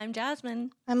I'm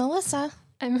Jasmine. I'm Alyssa.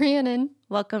 I'm Rhiannon.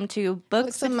 Welcome to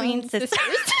Books Between Sisters.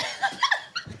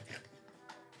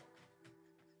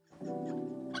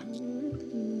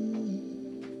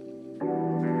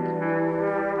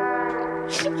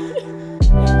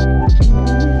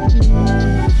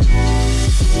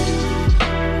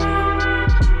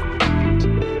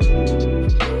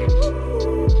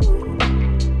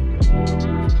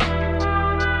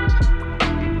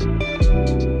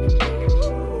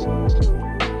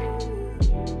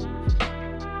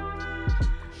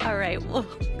 All right, well,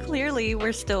 clearly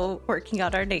we're still working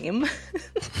out our name.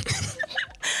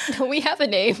 We have a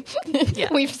name.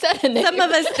 Yeah. We've said a name. Some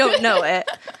of us don't know it.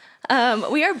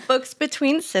 We are Books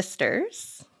Between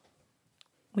Sisters.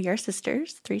 We are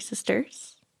sisters, 3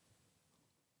 sisters.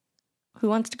 Who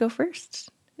wants to go first?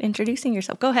 Introducing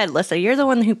yourself. Go ahead, Lissa. You're the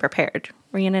one who prepared.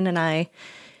 Rhiannon and I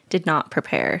did not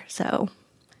prepare, so.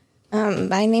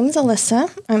 My name's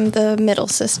Alyssa. I'm the middle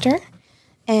sister,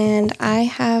 and I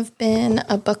have been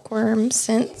a bookworm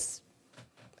since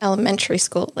elementary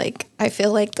school. I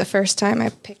feel like the first time I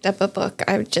picked up a book,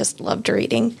 I just loved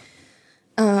reading.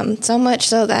 So much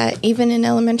so that even in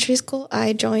elementary school,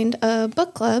 I joined a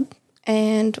book club,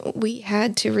 and we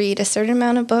had to read a certain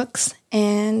amount of books,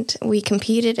 and we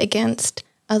competed against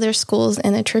other schools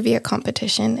in a trivia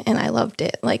competition, and I loved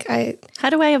it. How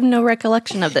do I have no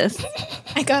recollection of this?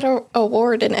 I got an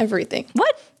award and everything.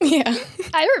 What? Yeah.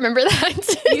 I remember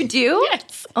that. You do?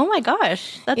 Yes. Oh my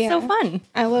gosh, that's so Yeah. fun.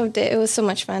 I loved it. It was so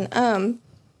much fun.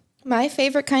 My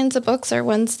favorite kinds of books are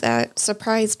ones that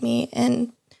surprised me,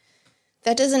 and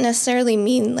that doesn't necessarily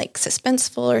mean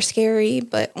suspenseful or scary,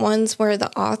 but ones where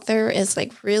the author is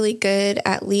really good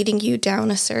at leading you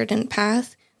down a certain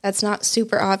path that's not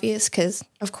super obvious, because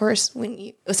of course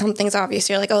when something's obvious,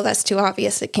 you're like, oh, that's too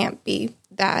obvious, it can't be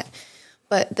that.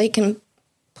 But they can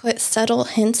put subtle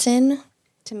hints in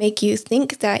to make you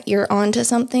think that you're onto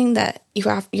something, that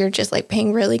you're just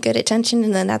paying really good attention,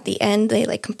 and then at the end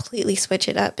they completely switch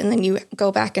it up, and then you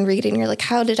go back and read it and you're like,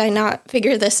 how did I not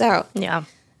figure this out? Yeah.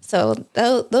 So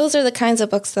those are the kinds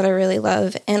of books that I really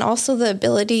love, and also the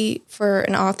ability for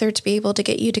an author to be able to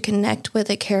get you to connect with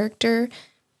a character,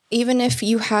 even if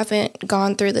you haven't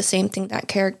gone through the same thing that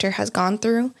character has gone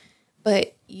through,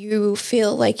 but you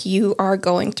feel like you are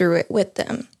going through it with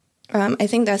them. I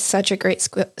think that's such a great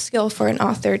skill for an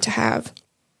author to have.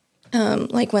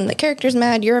 When the character's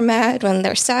mad, you're mad. When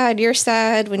they're sad, you're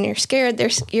sad. When you're scared,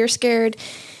 you're scared.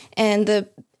 And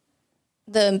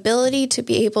the ability to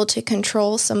be able to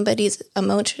control somebody's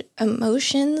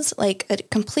emotions, like a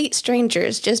complete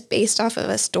strangers, just based off of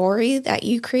a story that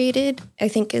you created, I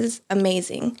think is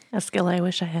amazing. A skill I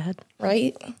wish I had.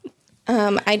 Right?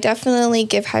 I definitely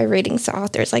give high ratings to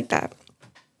authors like that.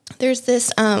 There's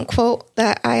this quote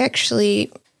that I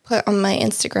actually put on my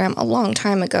Instagram a long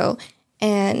time ago,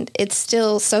 and it's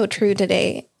still so true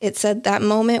today. It said, that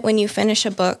moment when you finish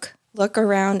a book, look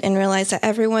around and realize that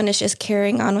everyone is just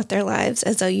carrying on with their lives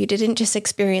as though you didn't just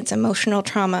experience emotional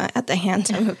trauma at the hands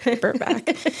of a paperback.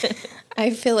 I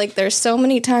feel like there's so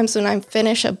many times when I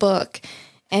finish a book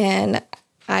and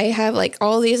I have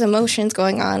all these emotions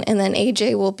going on, and then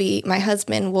my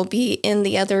husband will be in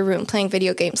the other room playing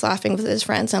video games, laughing with his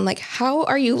friends. I'm like, how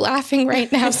are you laughing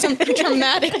right now? Something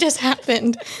dramatic just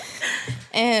happened.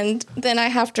 And then I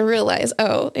have to realize,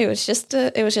 oh, it was just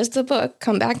a book.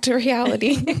 Come back to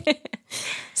reality.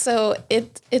 So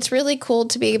it's really cool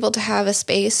to be able to have a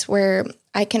space where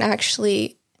I can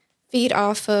actually feed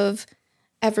off of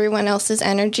everyone else's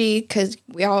energy, because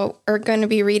we all are going to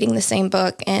be reading the same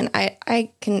book, and I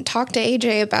can talk to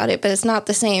AJ about it, but it's not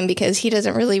the same because he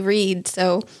doesn't really read.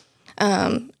 So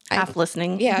Half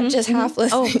listening. Yeah, Mhm, just mhm. half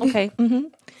listening. Oh, okay.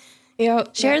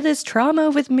 Mm-hmm. Share this trauma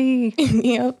with me.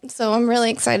 So I'm really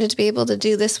excited to be able to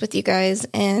do this with you guys,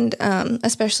 and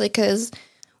especially because,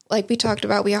 like we talked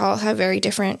about, we all have very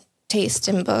different tastes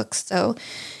in books. So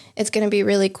it's going to be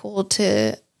really cool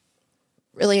to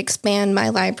really expand my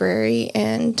library,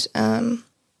 and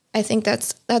I think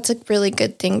that's a really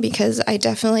good thing, because I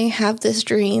definitely have this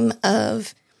dream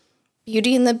of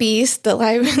Beauty and the Beast, the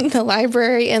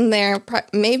library in there.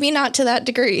 Maybe not to that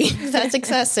degree, that's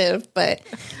excessive, but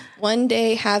one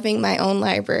day having my own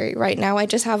library. Right now I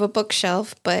just have a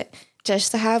bookshelf, but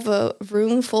just to have a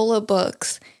room full of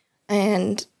books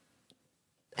and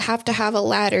have to have a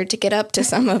ladder to get up to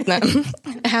some of them,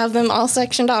 have them all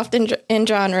sectioned off in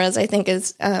genres, I think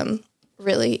is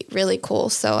really, really cool.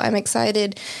 So I'm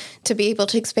excited to be able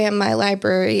to expand my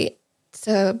library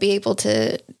to be able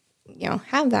to,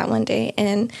 have that one day.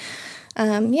 And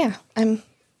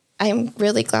I'm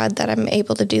really glad that I'm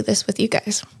able to do this with you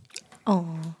guys.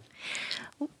 Oh,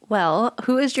 well,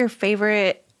 who is your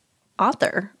favorite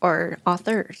author or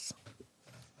authors?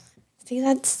 See,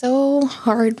 that's so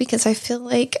hard because I feel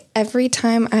like every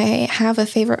time I have a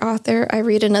favorite author, I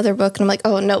read another book and I'm like,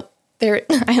 oh no,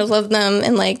 I love them,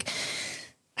 and like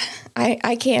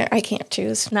I can't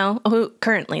choose. No? Who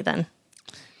currently then?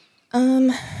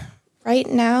 Right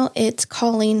now it's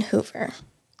Colleen Hoover.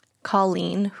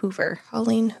 Colleen Hoover.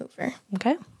 Colleen Hoover.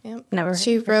 Okay. Yep. Never.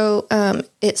 She wrote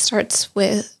It Starts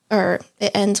With, or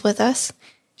It Ends With Us.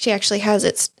 She actually has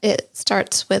It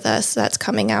Starts With Us. That's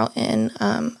coming out in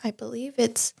I believe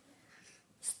it's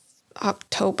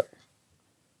October.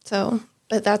 So,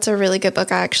 but that's a really good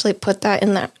book. I actually put that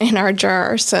in our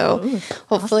jar, so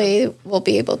hopefully we'll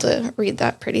be able to read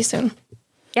that pretty soon.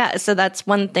 Yeah, so that's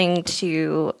one thing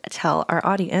to tell our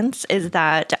audience is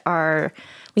that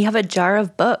we have a jar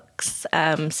of books.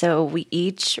 So we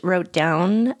each wrote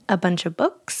down a bunch of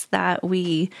books that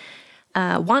we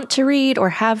want to read or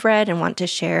have read and want to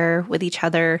share with each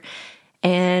other.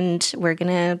 And we're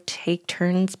going to take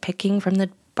turns picking from the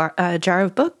jar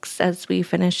of books as we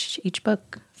finish each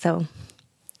book. So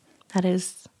that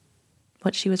is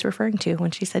what she was referring to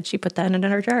when she said she put that in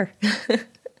her jar.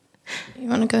 You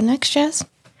want to go next, Jess?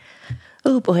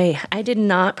 Oh boy, I did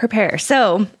not prepare.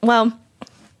 So, well,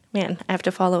 man, I have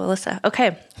to follow Alyssa.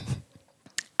 Okay.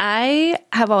 I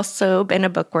have also been a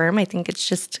bookworm. I think it's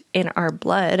just in our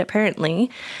blood,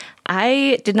 apparently.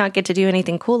 I did not get to do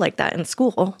anything cool like that in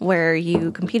school where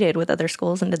you competed with other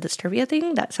schools and did this trivia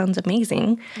thing. That sounds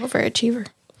amazing. Overachiever.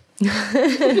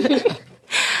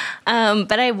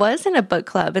 But I was in a book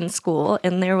club in school,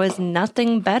 and there was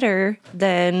nothing better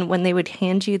than when they would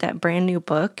hand you that brand new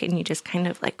book and you just kind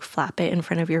of like flap it in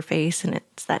front of your face and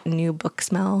it's that new book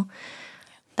smell.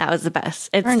 That was the best.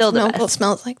 It's Barnes still the Noble best.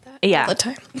 smells like that Yeah. all the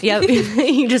time. Yep.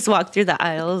 You just walk through the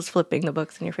aisles, flipping the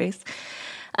books in your face.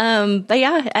 But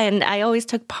yeah, and I always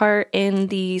took part in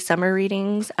the summer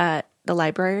readings at the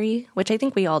library, which I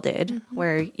think we all did,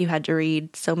 where you had to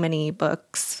read so many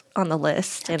books on the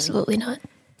list. And Absolutely not.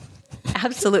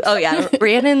 absolutely. Oh yeah,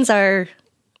 Rhiannon's our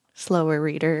slower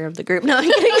reader of the group. No,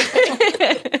 I'm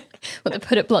kidding. Well, to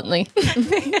put it bluntly.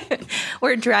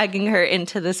 We're dragging her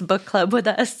into this book club with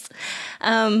us.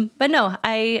 But no,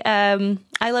 I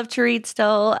love to read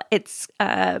still. It's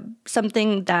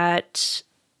something that,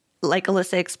 like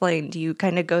Alyssa explained, you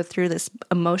kind of go through this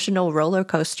emotional roller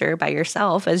coaster by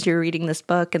yourself as you're reading this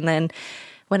book. And then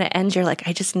when it ends, you're like,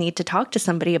 I just need to talk to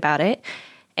somebody about it.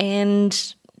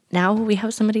 And now we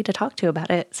have somebody to talk to about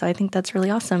it. So I think that's really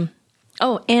awesome.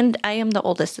 Oh, and I am the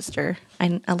oldest sister.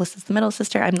 Alyssa's the middle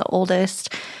sister. I'm the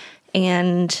oldest.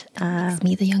 And It's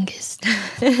me, the youngest.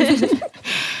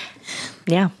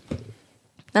 yeah,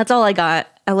 that's all I got.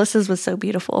 Alyssa's was so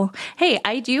beautiful. Hey,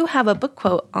 I do have a book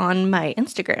quote on my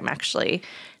Instagram, actually.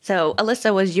 So,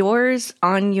 Alyssa, was yours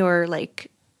on your,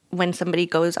 like, when somebody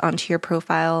goes onto your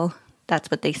profile, that's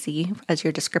what they see as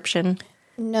your description?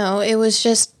 No, it was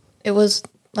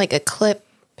like a clip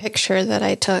picture that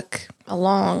I took a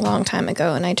long time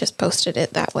ago, and I just posted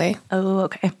it that way. Oh,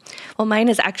 okay. Well, mine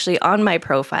is actually on my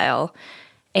profile,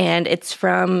 and it's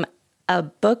from a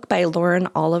book by Lauren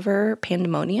Oliver,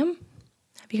 Pandemonium.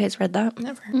 Have you guys read that?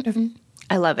 Never heard of it.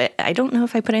 I love it. I don't know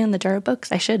if I put it in the jar of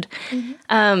books. I should.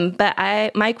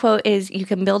 But my quote is, you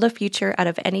can build a future out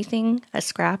of anything, a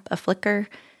scrap, a flicker,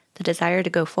 the desire to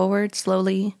go forward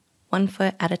slowly, 1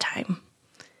 foot at a time.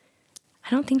 I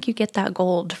don't think you get that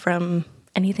gold from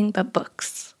anything but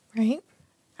books. Right?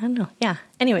 I don't know. Yeah. Pretty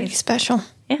Anyways. special.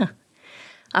 Yeah.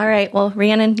 All right. Well,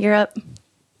 Rhiannon, you're up.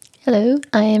 Hello,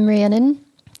 I am Rhiannon.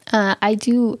 I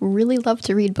do really love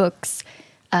to read books.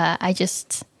 I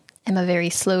just am a very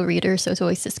slow reader, so it's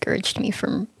always discouraged me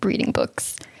from reading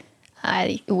books.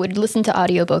 I would listen to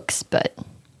audiobooks, but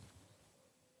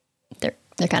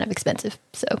they're kind of expensive,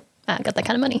 so I got that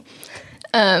kind of money.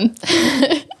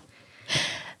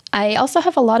 I also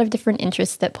have a lot of different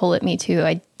interests that pull at me too.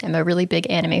 I am a really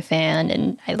big anime fan,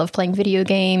 and I love playing video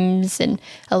games, and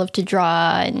I love to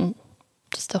draw, and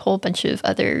just a whole bunch of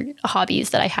other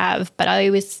hobbies that I have. But I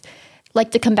always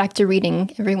like to come back to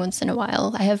reading every once in a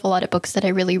while. I have a lot of books that I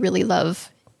really, really love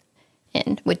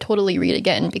and would totally read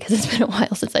again because it's been a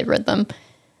while since I've read them.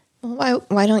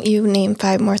 Why don't you name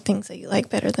 5 more things that you like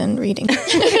better than reading?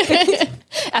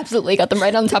 Absolutely, got them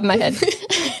right on the top of my head.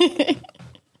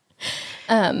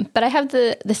 But I have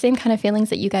the same kind of feelings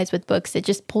that you guys with books. It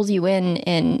just pulls you in,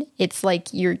 and it's like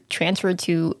you're transferred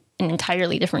to an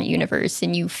entirely different universe,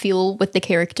 and you feel with the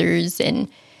characters, and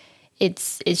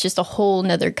it's just a whole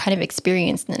nother kind of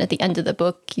experience. And then at the end of the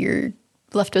book, you're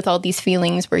left with all these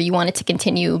feelings where you want it to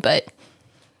continue, but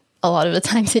a lot of the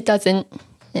times it doesn't,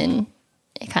 and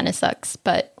it kind of sucks.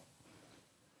 But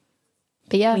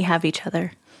yeah, We have each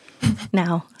other.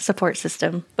 now. Support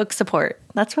system. Book support.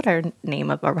 That's what our name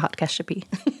of our podcast should be.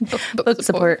 Book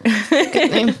support.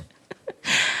 Good name.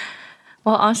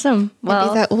 Well, awesome. Well,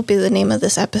 Maybe that will be the name of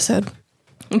this episode.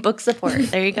 book support.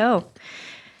 There you go.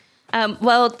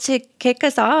 Well, to kick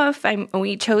us off,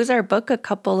 we chose our book a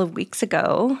couple of weeks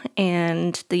ago,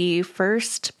 and the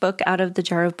first book out of the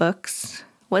jar of books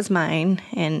was mine,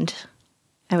 and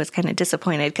I was kind of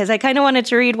disappointed because I kind of wanted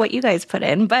to read what you guys put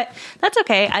in, but that's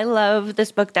okay. I love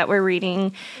this book that we're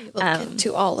reading. We'll get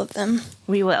to all of them.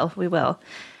 We will.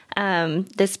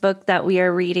 This book that we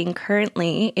are reading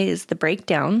currently is The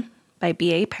Breakdown by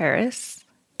B.A. Paris,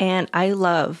 and I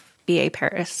love B.A.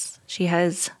 Paris. She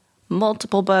has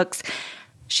multiple books.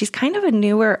 She's kind of a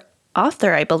newer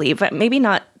author, I believe, but maybe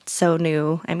not so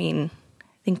new. I mean, I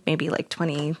think maybe like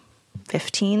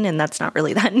 2015, and that's not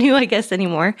really that new, I guess,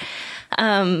 anymore.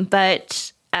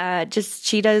 But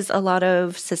she does a lot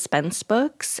of suspense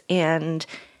books, and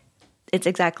it's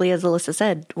exactly as Alyssa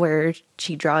said, where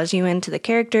she draws you into the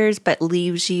characters, but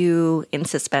leaves you in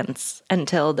suspense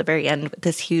until the very end with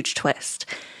this huge twist.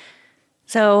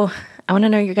 So I want to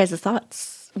know your guys'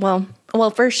 thoughts. Well,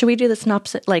 first, should we do the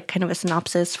synopsis, like kind of a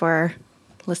synopsis for our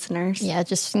listeners? Yeah,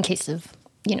 just in case of,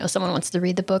 someone wants to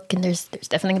read the book, and there's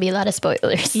definitely going to be a lot of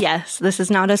spoilers. Yes, this is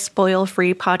not a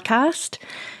spoil-free podcast,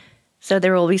 so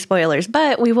there will be spoilers,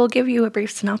 but we will give you a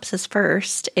brief synopsis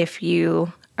first if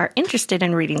you are interested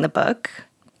in reading the book,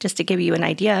 just to give you an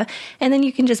idea, and then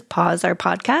you can just pause our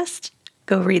podcast,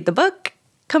 go read the book,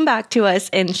 come back to us,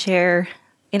 and share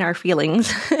in our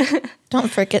feelings. Don't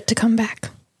forget to come back.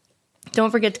 Don't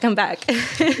forget to come back.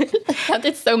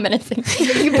 It's so menacing.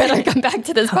 You better come back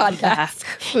to this podcast.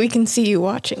 We can see you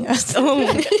watching us.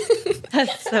 Oh,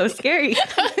 that's so scary.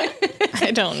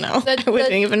 I don't know. I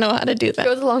wouldn't even know how to do that.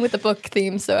 Goes along with the book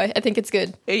theme, so I think it's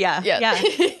good. Yeah.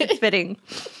 It's fitting.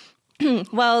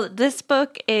 Well, this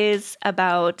book is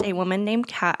about a woman named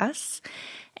Cass,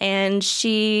 and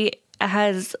she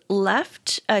has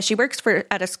left. She works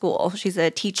at a school. She's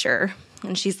a teacher,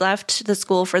 and she's left the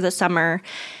school for the summer.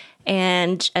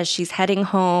 And as she's heading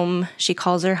home, she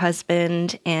calls her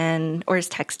husband or is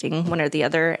texting, one or the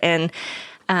other. And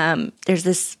there's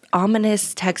this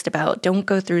ominous text about, don't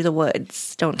go through the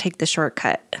woods. Don't take the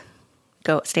shortcut.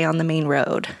 Stay on the main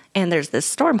road. And there's this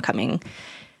storm coming.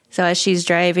 So as she's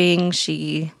driving,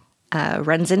 she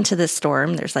runs into this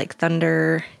storm. There's like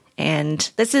thunder. And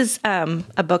this is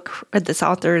a book, this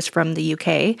author is from the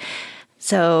UK.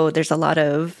 So there's a lot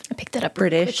of I picked that up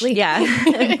British,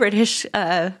 quickly. British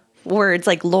words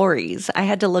like lorries. I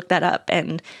had to look that up,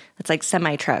 and it's like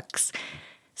semi-trucks.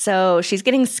 So she's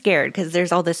getting scared because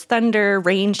there's all this thunder,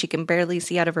 rain she can barely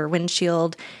see out of her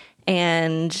windshield,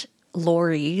 and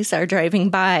lorries are driving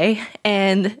by.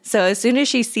 And so as soon as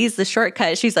she sees the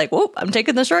shortcut, she's like, whoop, I'm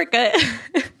taking the shortcut.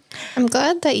 I'm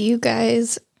glad that you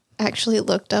guys actually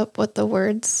looked up what the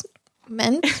words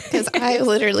meant, because I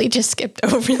literally just skipped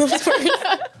over those words.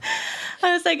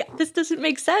 I was like, this doesn't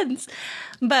make sense.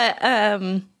 But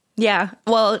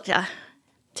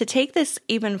to take this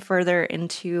even further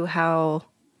into how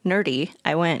nerdy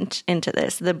I went into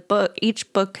this,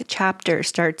 each book chapter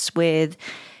starts with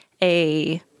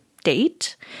a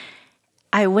date.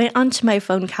 I went onto my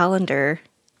phone calendar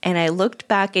and I looked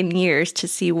back in years to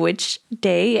see which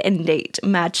day and date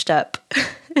matched up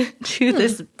to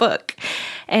this book.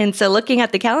 And so looking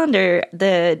at the calendar,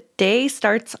 the day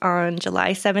starts on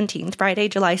July 17th, Friday,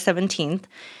 July 17th,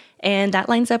 and that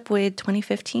lines up with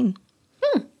 2015.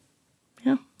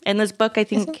 Yeah. And this book, I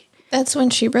think that's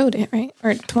when she wrote it, right?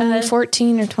 Or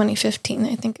 2014 or 2015,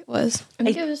 I think it was. I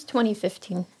think it was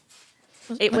 2015.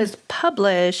 It was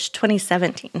published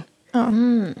 2017.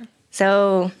 Oh.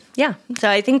 So, yeah. So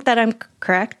I think that I'm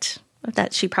correct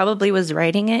that she probably was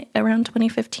writing it around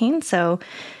 2015. So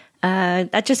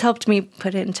that just helped me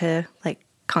put it into like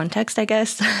context, I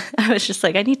guess. I was just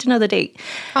like, I need to know the date.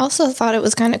 I also thought it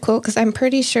was kind of cool because I'm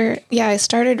pretty sure, I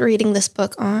started reading this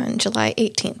book on July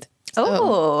 18th. So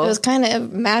it was kind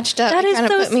of matched up. That is kind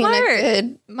of so put me smart. in a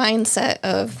good mindset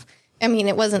of,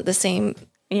 it wasn't the same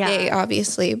day,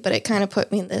 obviously, but it kind of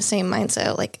put me in the same mindset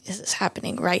of like, is this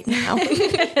happening right now?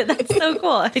 That's so cool.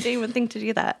 I didn't even think to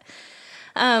do that.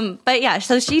 But yeah,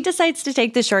 so she decides to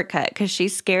take the shortcut because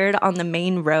she's scared on the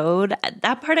main road.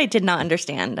 That part I did not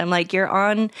understand. I'm like,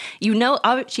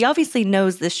 she obviously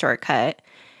knows this shortcut,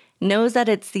 knows that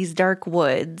it's these dark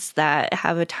woods that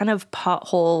have a ton of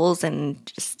potholes and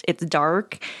just it's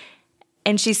dark.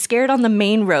 And she's scared on the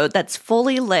main road that's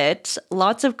fully lit,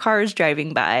 lots of cars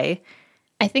driving by.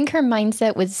 I think her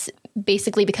mindset was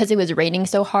basically because it was raining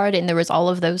so hard and there was all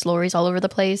of those lorries all over the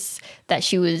place that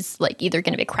she was like either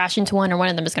going to be crash into one or one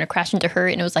of them was going to crash into her.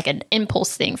 And it was like an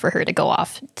impulse thing for her to go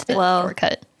off to the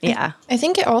shortcut. Yeah. I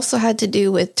think it also had to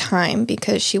do with time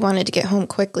because she wanted to get home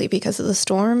quickly because of the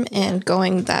storm, and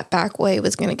going that back way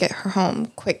was going to get her home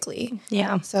quickly.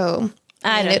 Yeah. So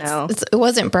I don't know. It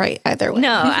wasn't bright either way.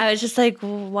 No, I was just like,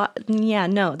 what? Yeah,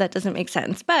 no, that doesn't make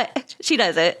sense. But she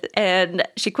does it. And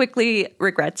she quickly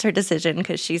regrets her decision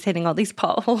because she's hitting all these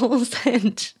potholes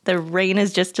and the rain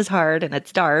is just as hard and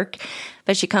it's dark.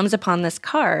 But she comes upon this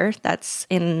car that's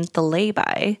in the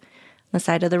lay-by on the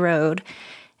side of the road.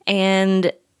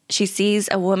 And she sees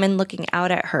a woman looking out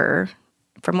at her,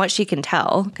 from what she can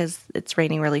tell, because it's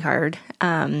raining really hard.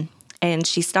 And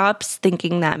she stops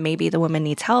thinking that maybe the woman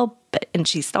needs help, and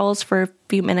she stalls for a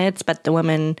few minutes, but the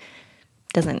woman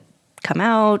doesn't come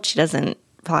out. She doesn't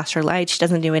flash her light. She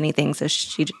doesn't do anything. So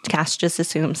Cass just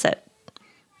assumes that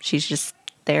she's just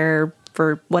there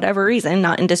for whatever reason,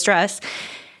 not in distress.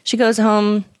 She goes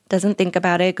home, doesn't think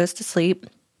about it, goes to sleep.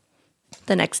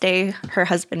 The next day, her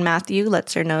husband, Matthew,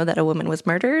 lets her know that a woman was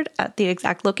murdered at the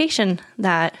exact location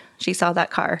that she saw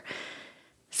that car.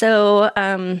 So,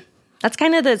 that's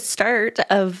kind of the start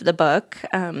of the book.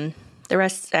 The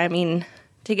rest, I mean,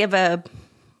 to give a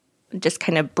just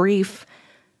kind of brief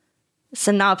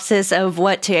synopsis of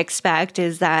what to expect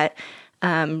is that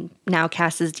now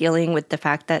Cass is dealing with the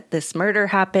fact that this murder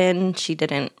happened. She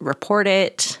didn't report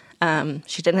it.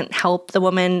 She didn't help the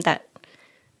woman, that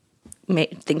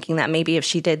thinking that maybe if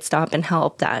she did stop and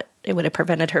help, that it would have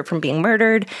prevented her from being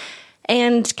murdered.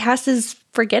 And Cass is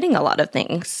forgetting a lot of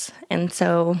things. And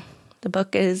so the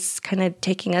book is kind of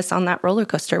taking us on that roller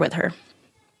coaster with her.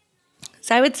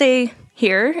 So I would say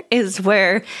here is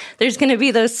where there's going to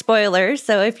be those spoilers.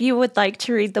 So if you would like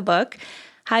to read the book,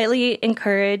 highly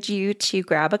encourage you to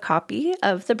grab a copy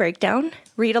of the breakdown,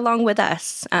 read along with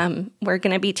us. We're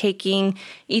going to be taking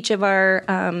each of our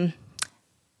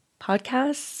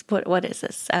podcasts. What is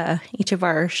this? Each of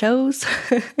our shows.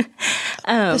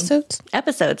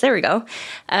 Episodes. There we go.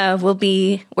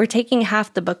 We're taking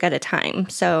half the book at a time.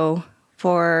 So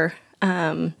for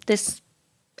this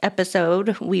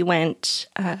episode, we went,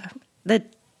 the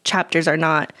chapters are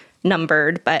not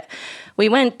numbered, but we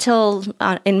went till,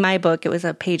 in my book, it was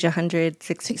a page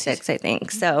 166, I think.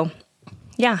 So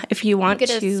yeah, if you want to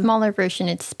get a smaller version,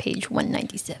 it's page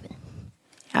 197.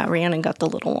 Yeah, Rhiannon got the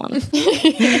little one.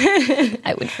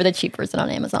 I went for the cheap version on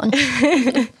Amazon.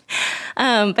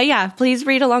 But yeah, please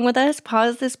read along with us.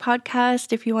 Pause this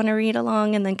podcast if you want to read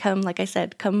along, and then come, like I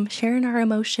said, come share in our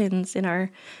emotions, in our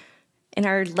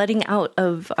letting out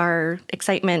of our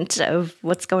excitement of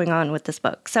what's going on with this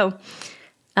book. So,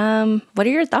 what are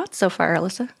your thoughts so far,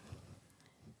 Alyssa?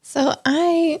 So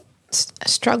I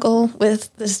struggle with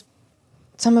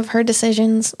some of her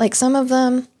decisions. Like some of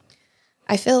them,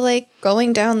 I feel like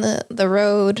going down the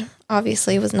road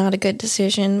obviously was not a good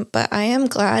decision, but I am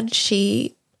glad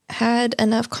she had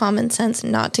enough common sense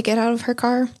not to get out of her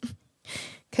car,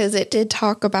 because it did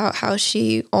talk about how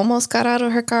she almost got out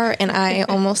of her car and I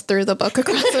almost threw the book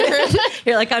across the room.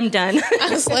 You're like, I'm done. I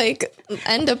was like,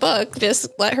 end a book, just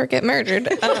let her get murdered.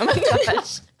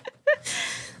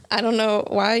 I don't know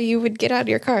why you would get out of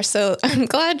your car, so I'm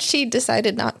glad she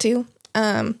decided not to.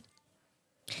 And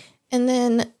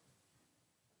then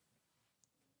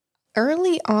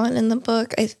early on in the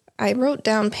book, I wrote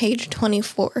down page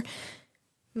 24.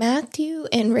 Matthew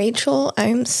and Rachel,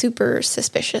 I'm super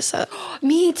suspicious of.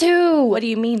 Me too. What do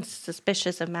you mean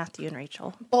suspicious of Matthew and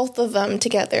Rachel? Both of them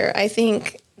together. I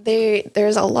think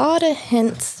there's a lot of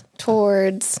hints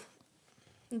towards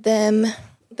them.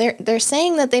 They're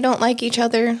saying that they don't like each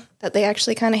other, that they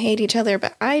actually kind of hate each other,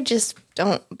 but I just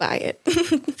don't buy it.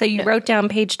 So you wrote down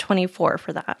page 24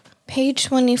 for that. Page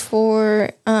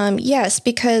 24, yes,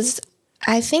 because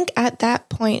I think at that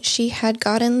point she had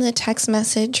gotten the text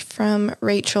message from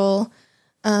Rachel.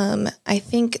 I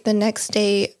think the next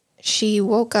day she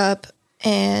woke up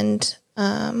and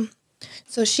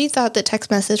so she thought the text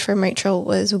message from Rachel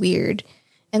was weird.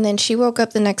 And then she woke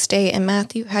up the next day and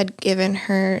Matthew had given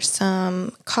her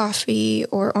some coffee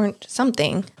or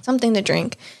something to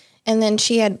drink. And then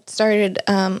she had started,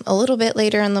 a little bit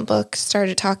later in the book,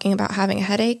 started talking about having a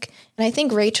headache. And I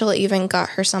think Rachel even got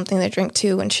her something to drink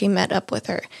too when she met up with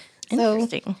her.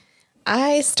 Interesting. So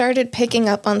I started picking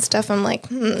up on stuff. I'm like,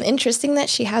 interesting that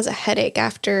she has a headache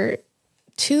after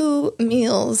 2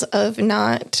 meals of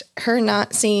her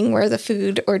not seeing where the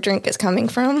food or drink is coming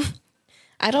from.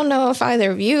 I don't know if either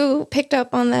of you picked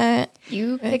up on that.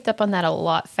 You picked up on that a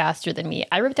lot faster than me.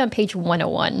 I wrote down page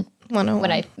 101. 101.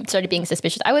 when I started being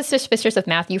suspicious. I was suspicious of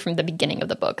Matthew from the beginning of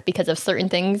the book because of certain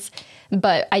things,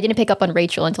 but I didn't pick up on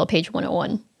Rachel until page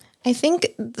 101. I think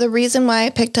the reason why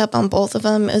I picked up on both of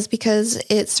them is because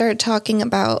it started talking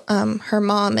about her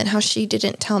mom and how she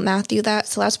didn't tell Matthew that.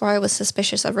 So that's why I was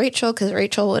suspicious of Rachel, because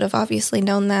Rachel would have obviously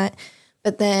known that.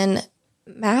 But then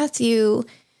Matthew,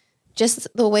 just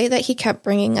the way that he kept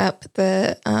bringing up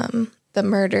the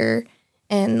murder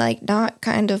and like not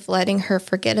kind of letting her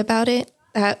forget about it,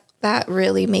 that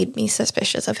really made me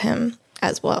suspicious of him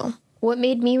as well. What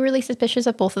made me really suspicious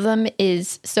of both of them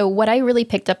is, so what I really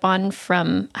picked up on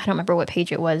from, I don't remember what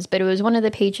page it was, but it was one of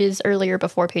the pages earlier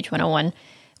before page 101,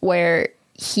 where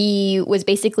he was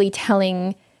basically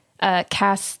telling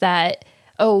Cass that,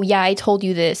 oh yeah, I told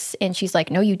you this. And she's like,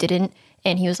 no, you didn't.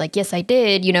 And he was like, yes, I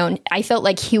did. You know, and I felt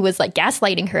like he was like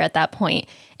gaslighting her at that point.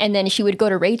 And then she would go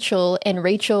to Rachel and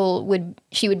Rachel would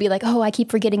be like, oh, I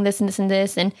keep forgetting this and this and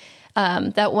this. And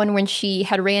that one when she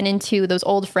had ran into those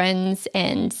old friends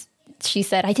and she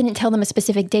said, I didn't tell them a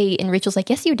specific date. And Rachel's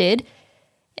like, yes, you did.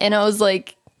 And I was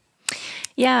like,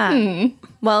 yeah.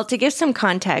 Well, to give some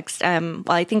context, well,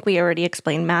 I think we already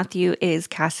explained Matthew is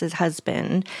Cass's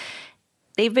husband.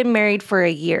 They've been married for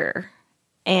a year.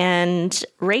 And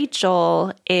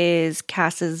Rachel is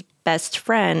Cass's best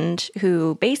friend,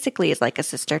 who basically is like a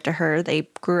sister to her. They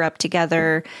grew up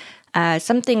together.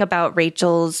 Something about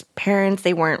Rachel's parents,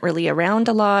 they weren't really around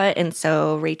a lot. And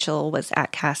so Rachel was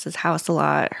at Cass's house a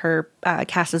lot.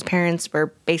 Cass's parents were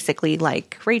basically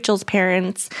like Rachel's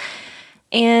parents.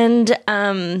 And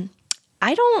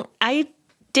I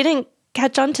didn't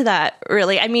catch on to that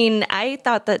really. I mean, I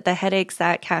thought that the headaches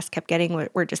that Cass kept getting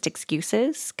were just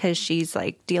excuses because she's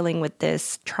like dealing with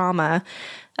this trauma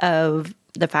of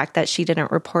the fact that she didn't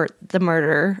report the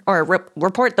murder or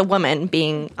report the woman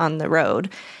being on the road.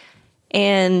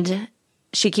 And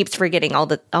she keeps forgetting all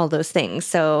those things.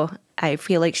 So I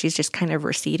feel like she's just kind of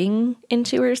receding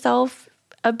into herself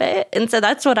a bit. And so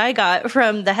that's what I got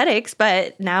from the headaches,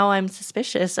 but now I'm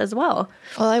suspicious as well.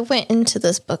 Well, I went into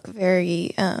this book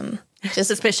very just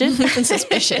Suspicious?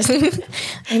 suspicious.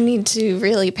 I need to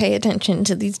really pay attention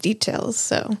to these details.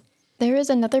 So there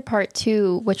is another part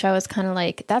too, which I was kind of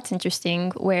like, that's interesting,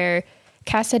 where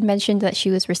Cass had mentioned that she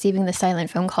was receiving the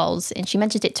silent phone calls and she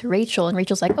mentioned it to Rachel and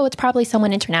Rachel's like, oh, it's probably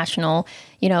someone international,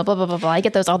 you know, blah, blah, blah, blah. I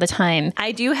get those all the time.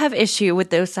 I do have issue with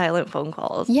those silent phone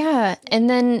calls. Yeah. And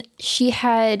then she'd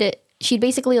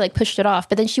basically like pushed it off,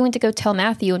 but then she went to go tell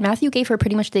Matthew and Matthew gave her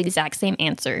pretty much the exact same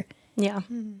answer. Yeah.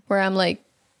 Where I'm like,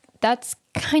 that's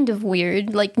kind of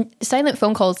weird. Like silent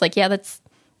phone calls, like, yeah, that's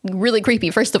really creepy,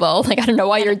 first of all. Like, I don't know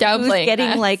why you're downplaying getting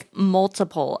that. like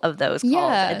multiple of those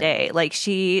calls a day. Like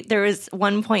there was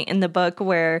one point in the book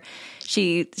where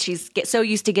she's so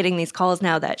used to getting these calls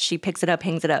now that she picks it up,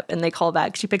 hangs it up, and they call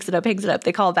back. She picks it up, hangs it up,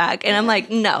 they call back. And I'm like,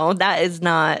 no, that is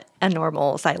not a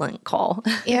normal silent call.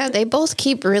 yeah, they both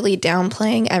keep really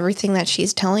downplaying everything that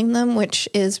she's telling them, which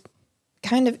is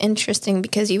kind of interesting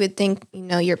because you would think, you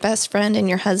know, your best friend and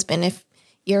your husband, if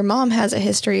your mom has a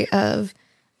history of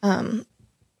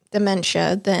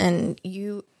dementia, then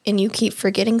you keep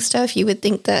forgetting stuff, you would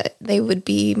think that they would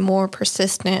be more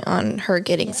persistent on her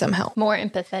getting some help. More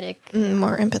empathetic.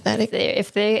 More empathetic.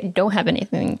 If they don't have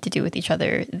anything to do with each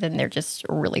other, then they're just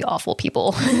really awful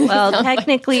people. Well,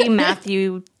 technically,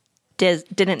 Matthew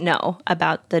didn't know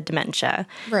about the dementia.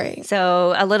 Right.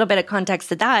 So a little bit of context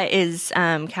to that is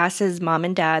Cass's mom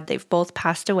and dad, they've both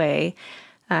passed away.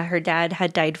 Her dad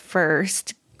had died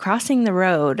first, crossing the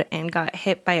road and got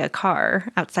hit by a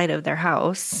car outside of their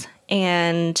house.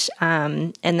 And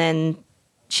then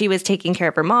she was taking care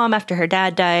of her mom after her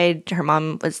dad died. Her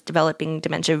mom was developing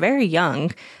dementia very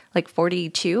young, like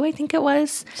 42, I think it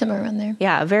was. Somewhere around there.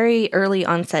 Yeah, very early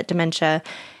onset dementia.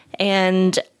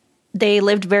 And they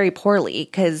lived very poorly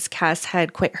because Cass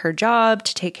had quit her job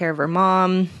to take care of her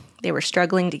mom. They were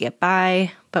struggling to get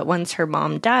by. But once her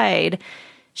mom died,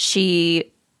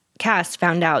 Cass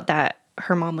found out that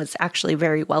her mom was actually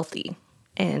very wealthy.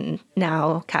 And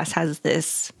now Cass has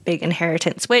this big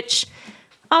inheritance, which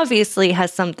obviously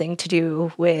has something to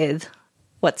do with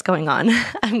what's going on.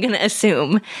 I'm going to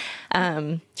assume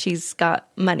she's got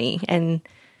money and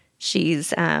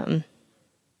she's,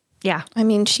 yeah. I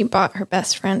mean, she bought her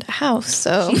best friend a house,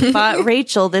 so She bought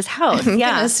Rachel this house. I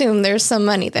Yeah. assume there's some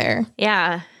money there.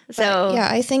 Yeah. So, But yeah,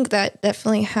 I think that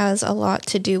definitely has a lot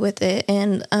to do with it.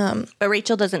 And but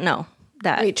Rachel doesn't know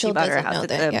that Rachel she bought her a doesn't house. know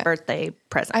It's that, a yeah. birthday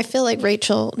present. I feel like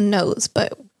Rachel knows,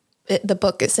 but the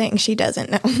book is saying she doesn't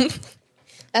know.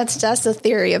 That's a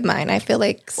theory of mine. I feel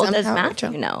like Well, somehow does Matthew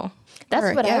Rachel, know? That's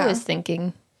Or- what yeah. I was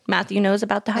thinking. Matthew knows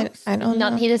about the house? I don't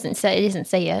know. He doesn't say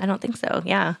yet. I don't think so.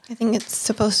 Yeah. I think it's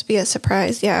supposed to be a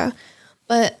surprise, yeah.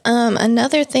 But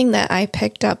another thing that I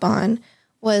picked up on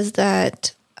was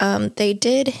that they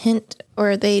did hint,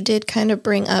 or they did kind of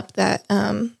bring up that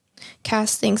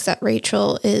Cass thinks that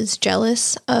Rachel is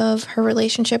jealous of her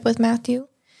relationship with Matthew.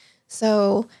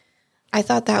 So I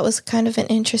thought that was kind of an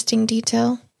interesting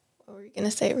detail. What were you going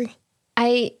to say, Ree?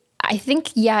 I think,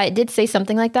 yeah, it did say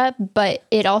something like that, but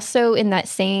it also, in that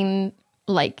same,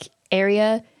 like,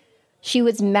 area, she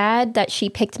was mad that she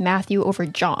picked Matthew over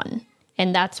John,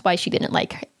 and that's why she didn't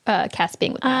like Cass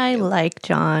being with I Matthew. like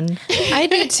John. I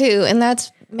do too, and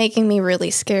that's making me really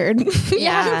scared.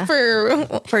 Yeah.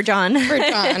 For John. For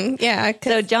John. Yeah.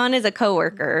 So John is a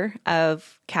coworker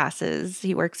of Cass's.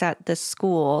 He works at the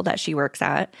school that she works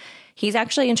at. He's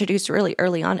actually introduced really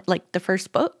early on, like the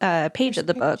first book page of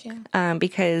the book,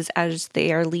 because as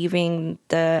they are leaving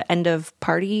the end of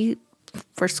party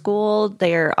for school,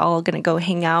 they're all going to go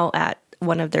hang out at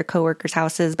one of their coworkers'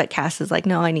 houses. But Cass is like,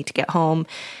 no, I need to get home.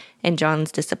 And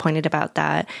John's disappointed about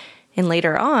that. And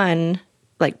later on,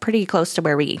 like pretty close to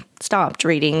where we stopped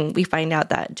reading, we find out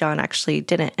that John actually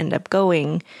didn't end up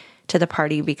going to the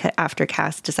party because after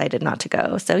Cass decided not to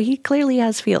go. So he clearly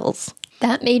has feels.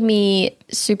 That made me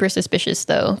super suspicious,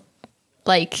 though.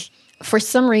 Like, for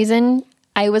some reason,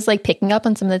 I was like picking up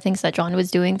on some of the things that John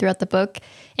was doing throughout the book.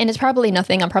 And it's probably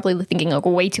nothing. I'm probably thinking like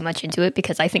way too much into it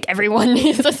because I think everyone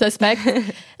is a suspect.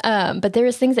 But there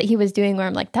was things that he was doing where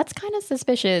I'm like, that's kind of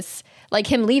suspicious. Like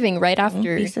him leaving right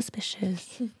after. Be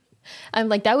suspicious. I'm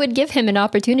like, that would give him an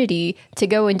opportunity to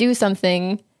go and do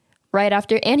something right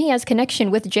after. And he has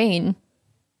connection with Jane.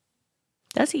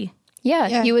 Does he?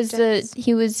 Yeah, he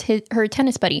was her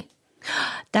tennis buddy.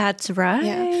 That's right.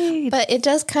 Yeah. But it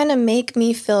does kind of make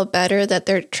me feel better that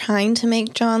they're trying to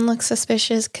make John look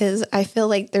suspicious, because I feel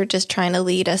like they're just trying to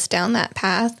lead us down that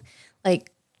path,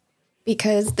 like,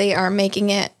 because they are making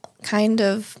it kind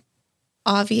of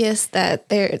obvious that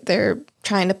they're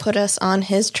trying to put us on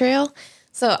his trail.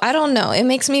 So I don't know. It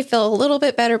makes me feel a little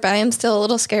bit better, but I am still a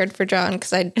little scared for John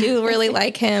because I do really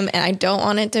like him and I don't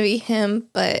want it to be him.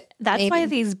 But that's why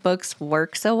these books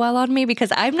work so well on me,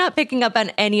 because I'm not picking up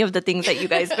on any of the things that you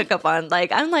guys pick up on.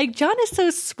 Like, I'm like, John is so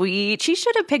sweet. She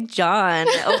should have picked John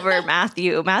over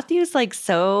Matthew. Matthew's like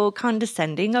so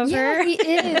condescending of her. Yeah, he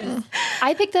is.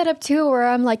 I picked that up too, where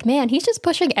I'm like, man, he's just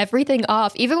pushing everything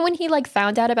off. Even when he like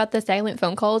found out about the silent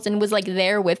phone calls and was like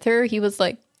there with her, he was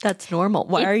like, that's normal.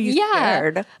 Why are you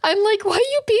scared? I'm like, why are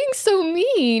you being so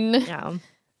mean? Yeah.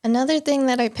 Another thing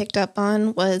that I picked up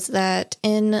on was that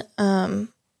in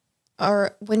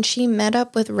or when she met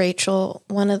up with Rachel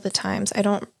one of the times, I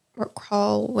don't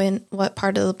recall what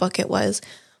part of the book it was,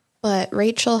 but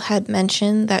Rachel had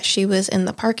mentioned that she was in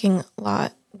the parking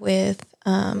lot with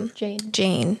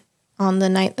Jane on the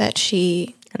night that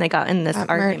she and they got in this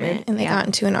argument, and they got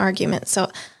into an argument.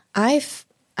 So I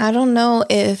don't know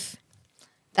if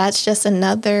that's just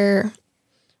another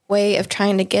way of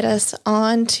trying to get us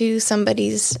on to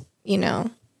somebody's,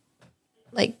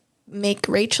 like make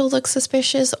Rachel look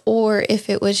suspicious, or if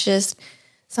it was just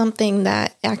something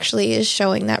that actually is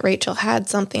showing that Rachel had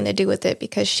something to do with it,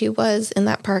 because she was in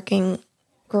that parking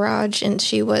garage and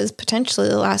she was potentially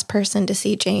the last person to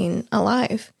see Jane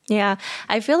alive. Yeah,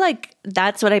 I feel like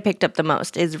that's what I picked up the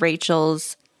most is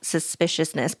Rachel's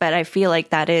suspiciousness, but I feel like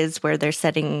that is where they're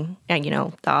setting,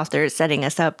 the author is setting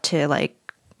us up to like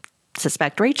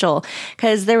suspect Rachel,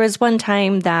 because there was one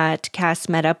time that Cass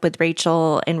met up with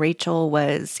Rachel and Rachel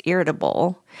was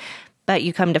irritable, but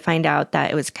you come to find out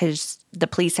that it was because the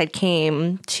police had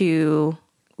came to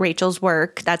Rachel's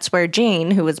work. That's where Jane,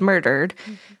 who was murdered,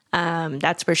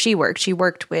 that's where she worked. She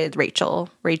worked with Rachel.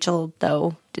 Rachel,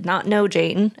 though, did not know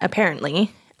Jane,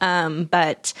 apparently,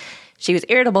 but she was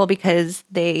irritable because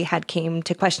they had came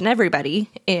to question everybody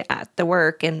at the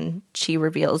work, and she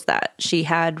reveals that she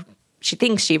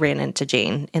thinks she ran into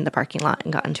Jane in the parking lot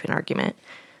and got into an argument.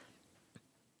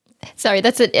 Sorry,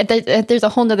 that's it. There's a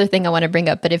whole nother thing I want to bring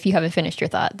up, but if you haven't finished your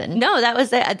thought, then no, that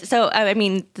was it. So I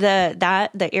mean,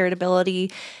 the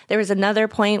irritability. There was another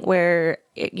point where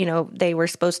they were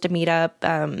supposed to meet up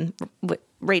with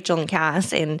Rachel and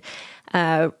Cass, and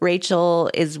Rachel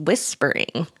is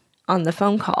whispering on the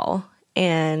phone call.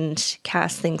 And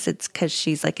Cass thinks it's because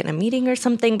she's like in a meeting or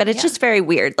something, but it's just very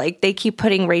weird. Like they keep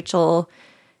putting Rachel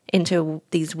into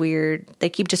these weird, they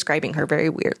keep describing her very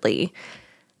weirdly.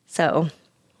 So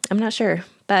I'm not sure,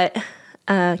 but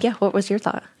what was your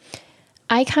thought?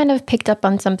 I kind of picked up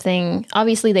on something.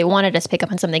 Obviously they wanted us to pick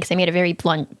up on something because they made it very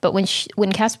blunt, but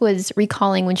when Cass was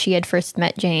recalling when she had first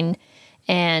met Jane,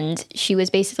 and she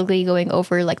was basically going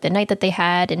over like the night that they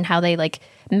had and how they like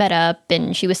met up,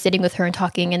 and she was sitting with her and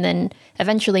talking, and then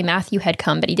eventually Matthew had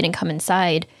come, but he didn't come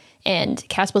inside, and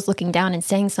Cass was looking down and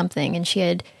saying something, and she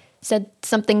had said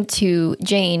something to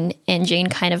Jane, and Jane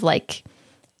kind of like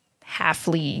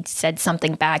halfly said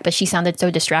something back, but she sounded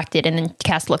so distracted. And then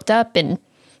Cass looked up and,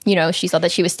 you know, she saw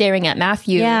that she was staring at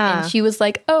Matthew. Yeah. And she was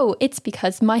like, oh, it's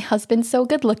because my husband's so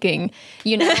good looking,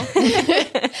 you know?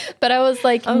 But I was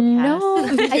like, no,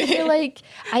 I feel like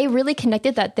I really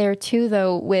connected that there too,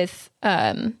 though, with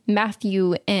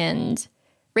Matthew and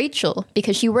Rachel,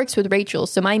 because she works with Rachel.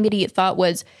 So my immediate thought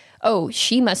was, oh,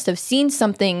 she must have seen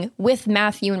something with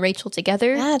Matthew and Rachel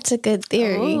together. That's a good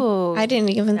theory. Oh, I didn't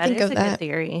even think is of a that. good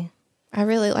theory. I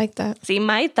really like that. See,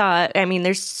 my thought, I mean,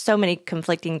 there's so many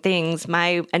conflicting things.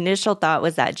 My initial thought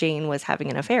was that Jane was having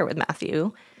an affair with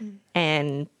Matthew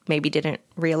and maybe didn't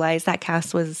realize that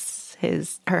Cass was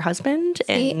her husband.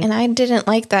 And I didn't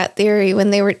like that theory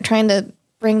when they were trying to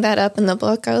bring that up in the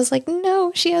book. I was like,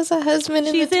 no, she has a husband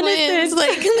and She's the twins. innocent.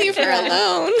 Like, leave her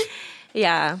alone.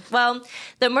 Yeah. Well,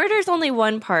 the murder is only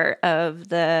one part of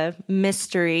the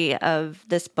mystery of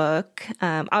this book.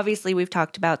 Obviously, we've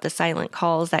talked about the silent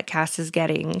calls that Cass is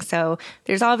getting. So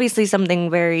there's obviously something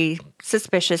very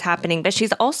suspicious happening, but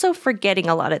she's also forgetting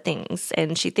a lot of things.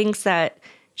 And she thinks that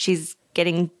she's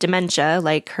getting dementia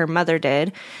like her mother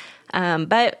did.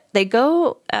 But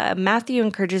Matthew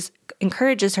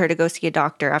encourages her to go see a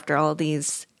doctor after all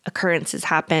these occurrences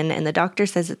happen, and the doctor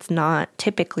says it's not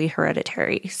typically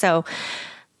hereditary. So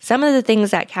some of the things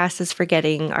that Cass is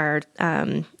forgetting are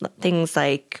things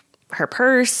like her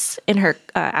purse in her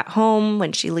at home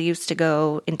when she leaves to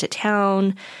go into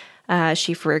town.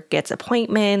 She forgets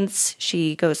appointments.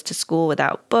 She goes to school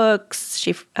without books.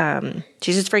 She's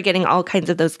just forgetting all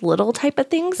kinds of those little type of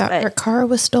things. That her car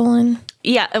was stolen.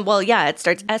 Yeah, well, yeah, it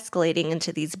starts escalating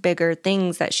into these bigger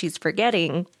things that she's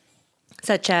forgetting,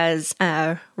 such as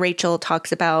Rachel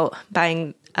talks about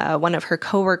buying one of her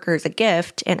coworkers a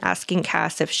gift and asking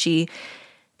Cass if she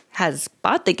has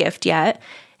bought the gift yet.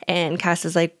 And Cass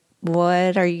is like,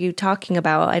 what are you talking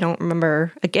about? I don't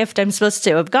remember a gift I'm supposed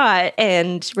to have got.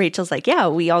 And Rachel's like, yeah,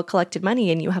 we all collected money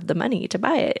and you have the money to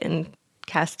buy it. And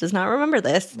Cass does not remember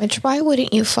this. Which, why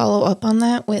wouldn't you follow up on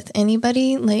that with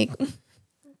anybody? Like,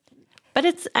 but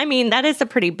that is a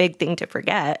pretty big thing to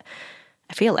forget,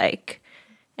 I feel like.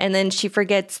 And then she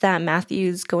forgets that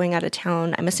Matthew's going out of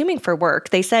town, I'm assuming for work.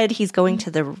 They said he's going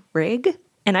to the rig.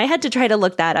 And I had to try to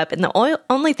look that up. And the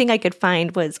only thing I could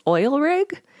find was oil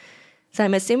rig. So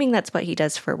I'm assuming that's what he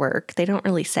does for work. They don't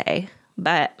really say.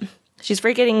 But she's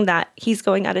forgetting that he's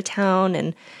going out of town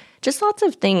and just lots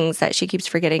of things that she keeps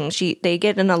forgetting. They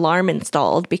get an alarm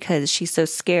installed because she's so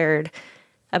scared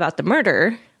about the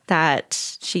murder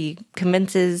that she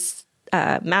convinces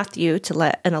Matthew to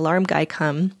let an alarm guy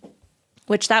come,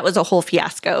 which that was a whole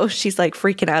fiasco. She's like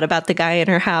freaking out about the guy in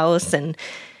her house and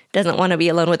doesn't want to be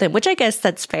alone with him, which I guess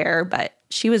that's fair, but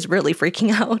she was really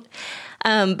freaking out.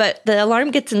 But the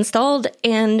alarm gets installed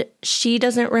and she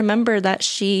doesn't remember that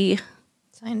she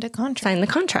signed the contract.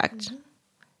 Mm-hmm.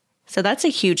 So that's a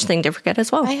huge thing to forget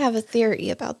as well. I have a theory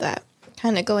about that,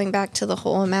 kind of going back to the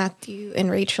whole Matthew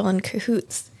and Rachel in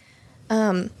cahoots.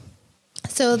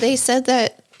 So they said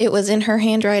that it was in her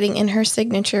handwriting, in her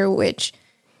signature, which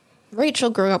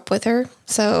Rachel grew up with her.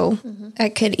 So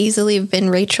it could easily have been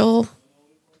Rachel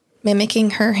mimicking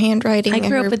her handwriting. I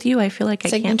grew up with you. I feel like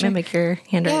signature. I can't mimic your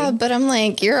handwriting. Yeah, but I'm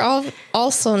like, you're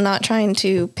also not trying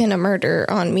to pin a murder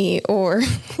on me, or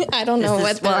I don't know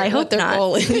what their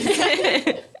goal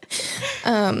is.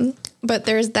 But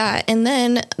there's that. And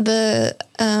then the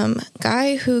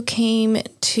guy who came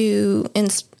to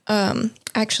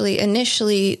actually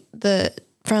initially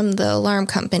from the alarm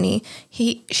company,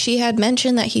 she had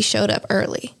mentioned that he showed up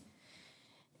early.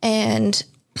 And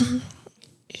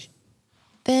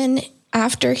then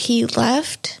after he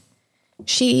left,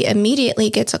 she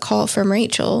immediately gets a call from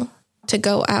Rachel to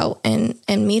go out and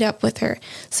meet up with her.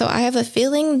 So I have a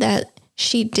feeling that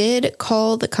she did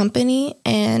call the company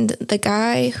and the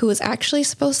guy who was actually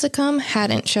supposed to come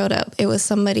hadn't showed up. It was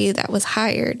somebody that was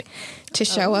hired to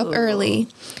show up early.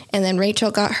 And then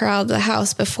Rachel got her out of the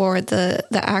house before the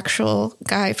actual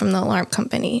guy from the alarm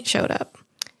company showed up.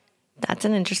 That's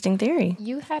an interesting theory.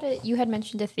 You had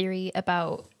mentioned a theory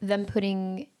about them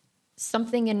putting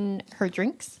something in her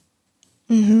drinks.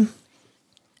 Mm-hmm.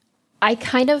 I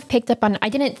kind of picked up on, I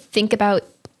didn't think about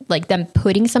like them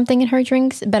putting something in her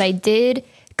drinks, but I did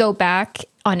go back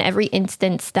on every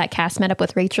instance that Cass met up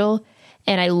with Rachel,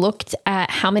 and I looked at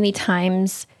how many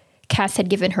times Cass had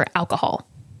given her alcohol.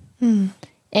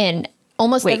 And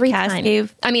almost every Cass time.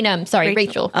 gave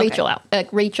Rachel. Okay.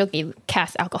 Rachel gave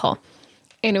Cass alcohol.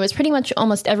 And it was pretty much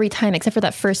almost every time, except for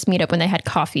that first meetup when they had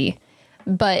coffee.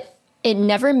 But it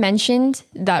never mentioned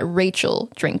that Rachel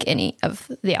drank any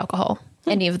of the alcohol.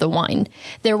 any of the wine.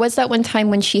 There was that one time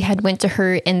when she had went to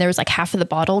her and there was like half of the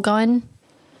bottle gone.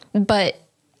 But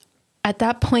at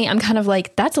that point, I'm kind of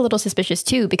like, that's a little suspicious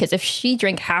too, because if she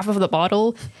drank half of the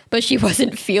bottle, but she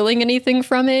wasn't feeling anything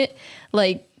from it,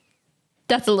 like,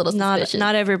 that's a little suspicious.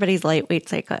 Not everybody's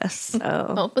lightweights like us. So.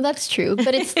 Oh, but that's true.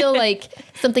 But it's still like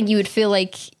something you would feel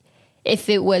like if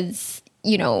it was,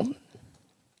 you know,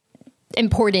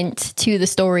 important to the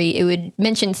story, it would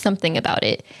mention something about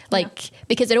it. Like,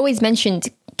 because it always mentioned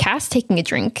Cass taking a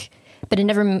drink, but it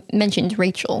never mentioned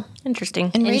Rachel.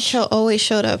 Interesting. And Rachel always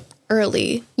showed up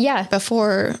early. Yeah.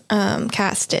 Before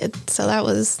Cass did. So that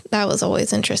was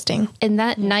always interesting. And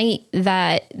that night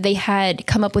that they had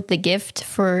come up with the gift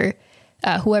for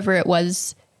whoever it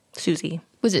was. Susie.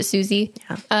 Was it Susie?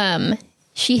 Yeah.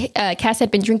 Cass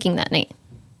had been drinking that night.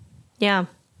 Yeah.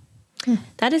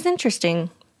 That is interesting.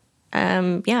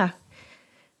 Yeah.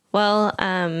 Well,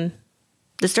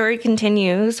 the story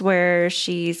continues where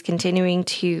she's continuing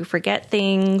to forget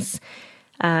things.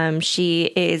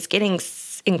 She is getting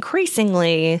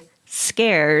increasingly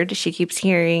scared. She keeps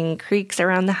hearing creaks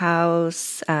around the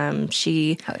house. I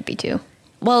would be too.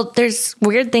 Well, there's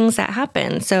weird things that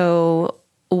happen. So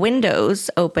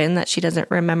windows open that she doesn't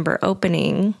remember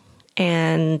opening.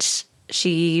 And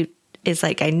she is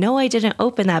like, I know I didn't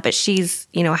open that, but she's,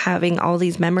 you know, having all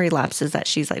these memory lapses that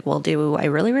she's like, well, do I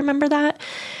really remember that?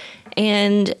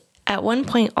 And at one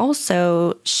point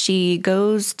also, she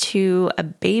goes to a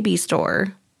baby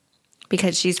store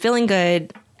because she's feeling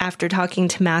good after talking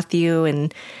to Matthew,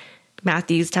 and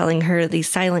Matthew's telling her these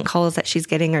silent calls that she's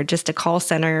getting are just a call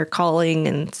center calling.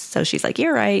 And so she's like,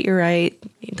 you're right.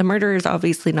 The murderer is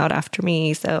obviously not after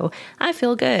me. So I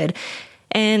feel good.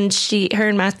 And her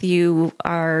and Matthew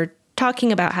are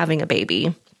talking about having a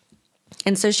baby.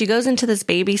 And so she goes into this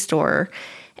baby store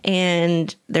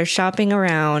and they're shopping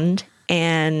around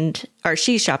or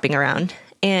she's shopping around,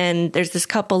 and there's this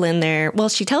couple in there. Well,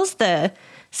 she tells the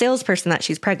salesperson that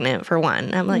she's pregnant, for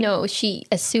one. I'm like, no, she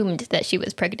assumed that she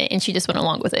was pregnant and she just went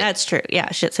along with it. That's true.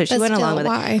 Yeah. So she went along with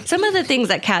it. Some of the things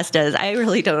that Cass does, I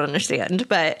really don't understand,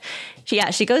 but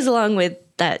she goes along with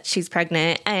that she's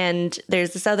pregnant, and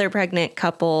there's this other pregnant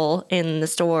couple in the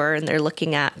store and they're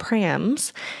looking at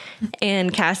prams,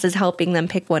 and Cass is helping them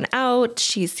pick one out.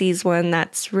 She sees one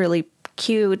that's really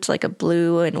cute, like a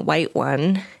blue and white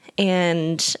one.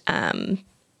 And,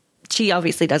 she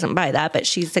obviously doesn't buy that, but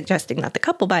she's suggesting that the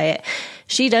couple buy it.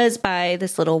 She does buy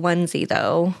this little onesie,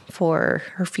 though, for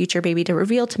her future baby to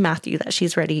reveal to Matthew that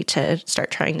she's ready to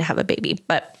start trying to have a baby.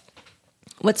 But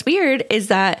what's weird is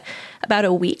that about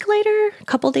a week later,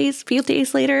 few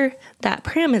days later, that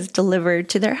pram is delivered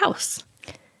to their house.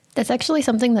 That's actually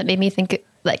something that made me think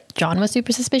like John was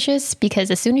super suspicious,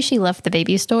 because as soon as she left the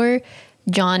baby store,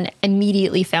 John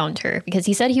immediately found her because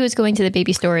he said he was going to the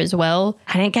baby store as well.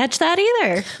 I didn't catch that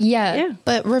either. Yeah.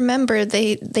 But remember,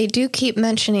 they do keep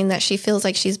mentioning that she feels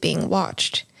like she's being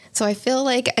watched. So I feel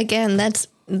like, again, that's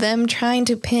them trying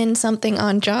to pin something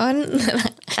on John.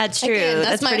 That's true. Again,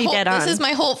 that's pretty dead on. This is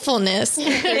my hopefulness.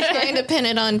 They're trying to pin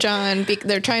it on John.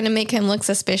 They're trying to make him look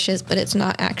suspicious, but it's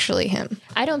not actually him.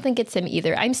 I don't think it's him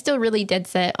either. I'm still really dead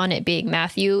set on it being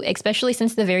Matthew, especially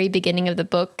since the very beginning of the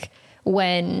book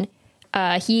when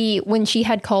she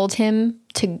had called him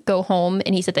to go home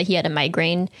and he said that he had a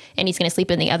migraine and he's going to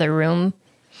sleep in the other room.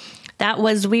 That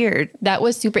was weird. That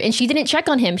was super. And she didn't check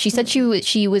on him. She said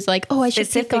she was like, oh, I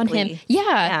should check on him.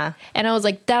 Yeah. And I was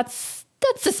like, that's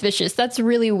suspicious. That's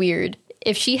really weird.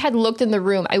 If she had looked in the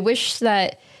room, I wish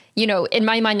that, you know, in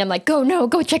my mind, I'm like,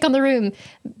 go check on the room.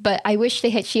 But I wish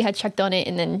she had checked on it.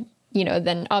 And then, you know,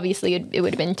 then obviously it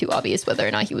would have been too obvious whether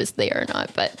or not he was there or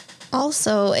not. But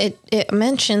also, it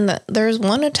mentioned that there's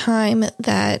a time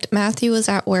that Matthew was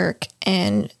at work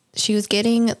and she was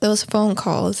getting those phone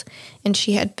calls and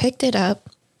she had picked it up,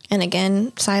 and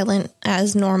again, silent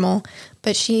as normal,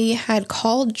 but she had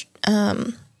called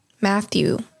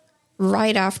Matthew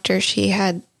right after she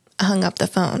had hung up the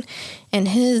phone, and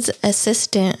his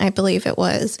assistant, I believe it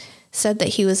was, said that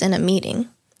he was in a meeting.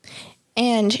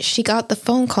 And she got the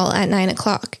phone call at 9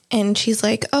 o'clock, and she's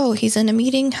like, oh, he's in a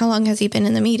meeting? How long has he been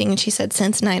in the meeting? And she said,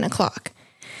 since 9 o'clock.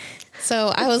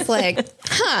 So I was like,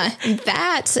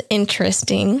 that's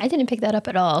interesting. I didn't pick that up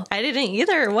at all. I didn't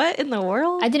either. What in the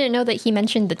world? I didn't know that he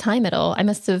mentioned the time at all. I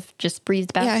must have just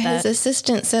breezed past that. Yeah, his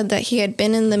assistant said that he had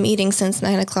been in the meeting since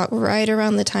 9 o'clock, right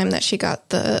around the time that she got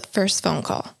the first phone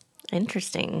call.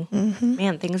 Interesting. Mm-hmm.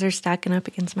 Man, things are stacking up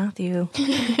against Matthew.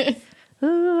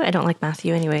 Ooh, I don't like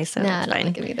Matthew anyway, so I it's don't fine.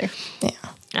 like him either.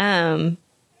 Yeah.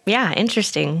 Yeah,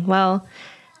 interesting. Well,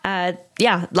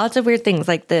 lots of weird things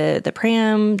like the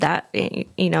pram, that,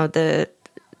 you know, the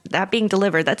that being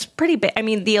delivered, that's pretty big. I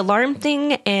mean, the alarm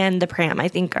thing and the pram, I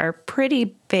think, are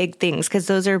pretty big things because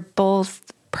those are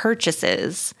both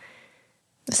purchases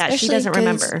that she doesn't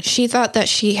remember. She thought that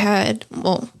she had,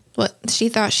 she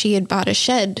thought she had bought a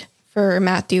shed for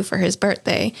Matthew for his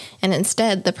birthday, and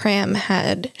instead the pram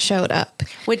had showed up.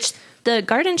 Which the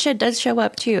garden shed does show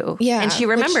up too. Yeah. And she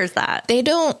remembers that. They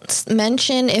don't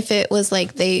mention if it was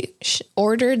like they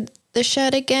ordered the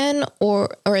shed again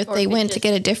or if they went to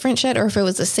get a different shed or if it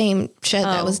was the same shed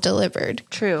that was delivered.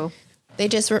 True. They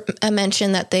just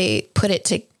mentioned that they put it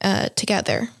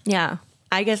together. Yeah.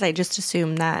 I guess I just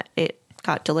assumed that it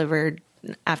got delivered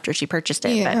after she purchased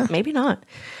it, but maybe not.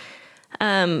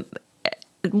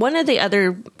 One of the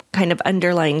other kind of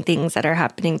underlying things that are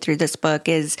happening through this book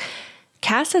is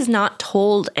Cass has not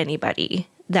told anybody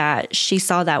that she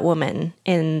saw that woman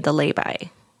in the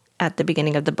lay-by at the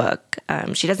beginning of the book.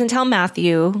 She doesn't tell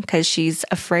Matthew because she's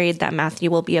afraid that Matthew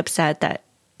will be upset that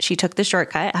she took the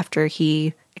shortcut after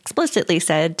he explicitly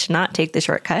said to not take the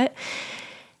shortcut.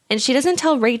 And she doesn't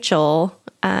tell Rachel.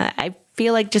 I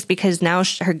feel like just because now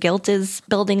her guilt is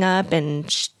building up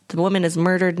and the woman is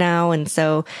murdered now. And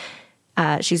so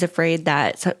she's afraid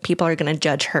that people are going to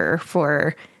judge her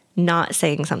for not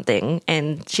saying something.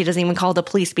 And she doesn't even call the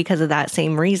police because of that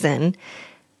same reason.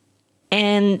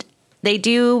 And they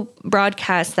do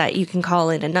broadcast that you can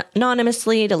call in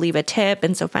anonymously to leave a tip.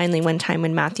 And so finally, one time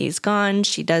when Matthew's gone,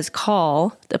 she does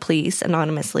call the police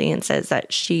anonymously and says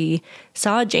that she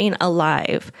saw Jane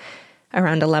alive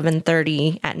around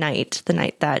 11:30 at night, the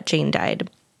night that Jane died.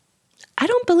 I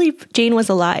don't believe Jane was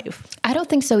alive. I don't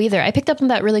think so either. I picked up on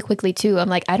that really quickly too. I'm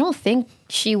like, I don't think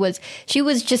she was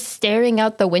just staring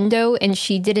out the window and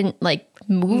she didn't like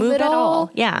move at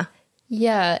all. Yeah.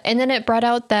 Yeah. And then it brought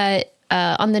out that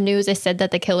on the news, they said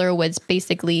that the killer was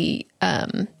basically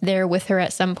there with her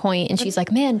at some point. And she's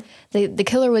like, man, the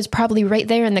killer was probably right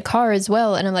there in the car as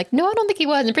well. And I'm like, no, I don't think he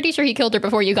was. I'm pretty sure he killed her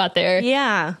before you got there.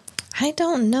 Yeah. I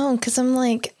don't know, because I'm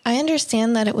like, I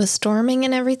understand that it was storming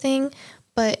and everything,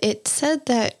 but it said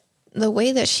that the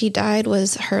way that she died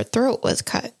was her throat was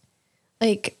cut.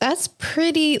 Like, that's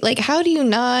pretty, like, how do you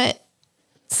not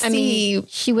see? I mean,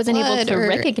 she wasn't able to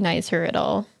recognize her at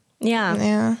all. Yeah.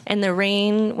 Yeah. And the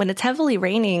rain, when it's heavily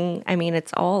raining, I mean,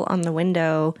 it's all on the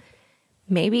window.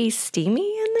 Maybe steamy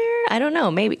in there? I don't know.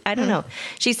 Maybe. I don't know.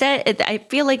 She said, I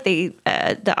feel like the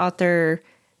author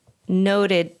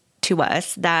noted to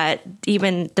us that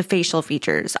even the facial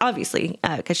features, obviously,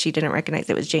 because she didn't recognize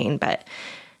it was Jane, but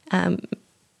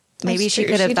maybe she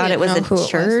could have thought it was a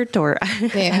shirt or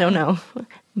I don't know.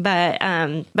 But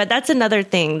that's another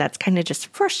thing that's kind of just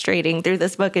frustrating through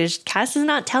this book is Cass is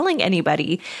not telling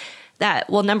anybody that,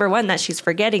 well, number one, that she's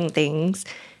forgetting things.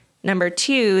 Number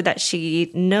two, that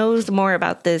she knows more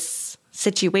about this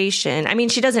situation. I mean,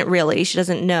 she didn't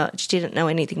know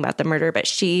anything about the murder, but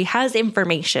she has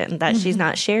information that she's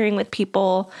not sharing with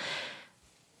people.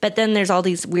 But then there's all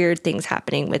these weird things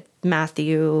happening with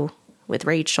Matthew, with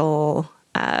Rachel,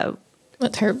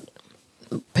 with her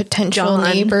potential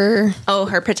neighbor. Oh,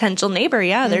 her potential neighbor.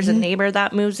 Yeah. There's a neighbor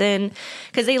that moves in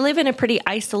because they live in a pretty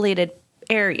isolated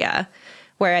area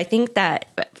where I think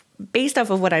that based off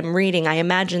of what I'm reading, I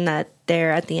imagine that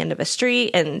they're at the end of a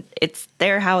street and it's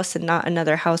their house and not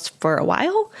another house for a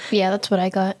while. Yeah, that's what I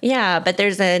got. Yeah, but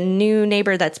there's a new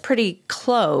neighbor that's pretty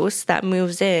close that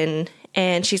moves in,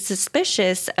 and she's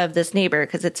suspicious of this neighbor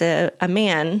because it's a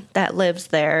man that lives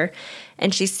there,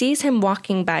 and she sees him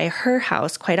walking by her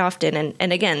house quite often.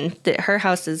 And again, her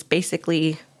house is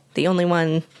basically the only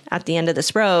one at the end of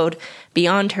this road.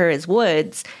 Beyond her is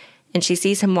woods. And she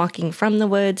sees him walking from the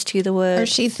woods to the woods. Or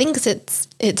she thinks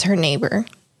it's her neighbor.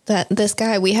 That this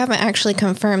guy, we haven't actually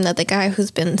confirmed that the guy who's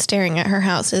been staring at her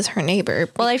house is her neighbor.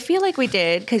 Well, I feel like we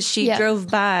did because she drove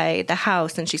by the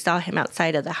house and she saw him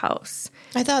outside of the house.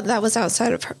 I thought that was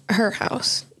outside of her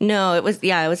house. No, it was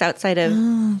outside of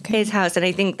his house. And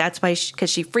I think that's why, because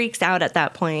she freaks out at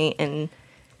that point. And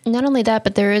not only that,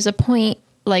 but there is a point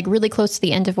like really close to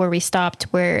the end of where we stopped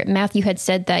where Matthew had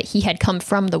said that he had come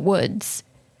from the woods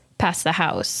past the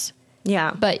house.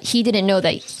 Yeah. But he didn't know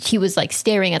that he was like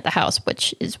staring at the house,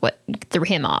 which is what threw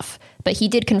him off. But he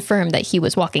did confirm that he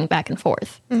was walking back and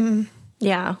forth. Mm-hmm.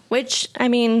 Yeah. Which, I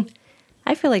mean,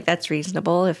 I feel like that's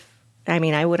reasonable.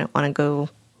 I wouldn't want to go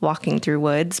walking through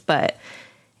woods, but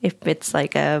if it's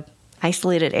like a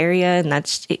isolated area and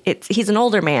he's an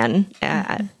older man,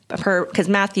 because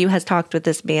Matthew has talked with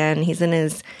this man. He's in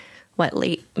his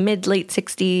late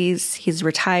 60s. He's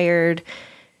retired.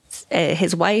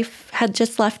 His wife had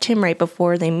just left him right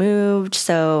before they moved.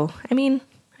 So, I mean,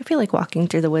 I feel like walking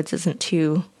through the woods isn't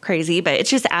too crazy, but it's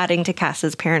just adding to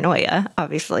Cass's paranoia,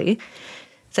 obviously.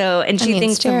 So, and she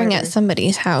thinks staring at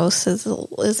somebody's house is a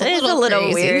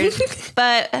little weird. crazy.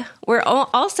 But we're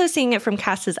also seeing it from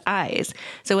Cass's eyes.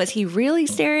 So was he really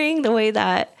staring the way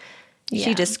that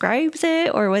she describes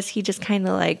it, or was he just kind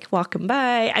of like walking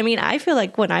by? I mean, I feel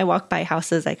like when I walk by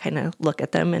houses, I kind of look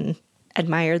at them and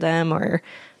admire them or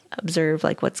observe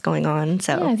like what's going on.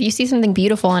 So if you see something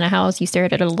beautiful in a house, you stare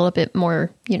at it a little bit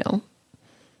more,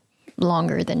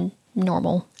 longer than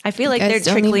normal. I feel like they're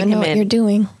don't trickling even know him what in. you're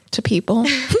doing to people.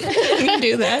 You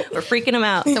do that. We're freaking him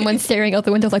out. Someone's staring out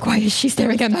the window like, why is she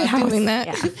staring at my house? Doing that.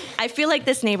 Yeah. I feel like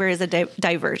this neighbor is a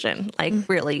diversion. Like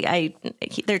really,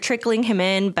 they're trickling him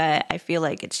in, but I feel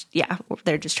like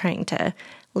they're just trying to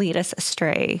lead us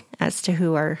astray as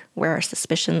to where our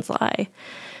suspicions lie.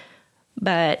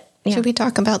 But Should we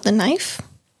talk about the knife?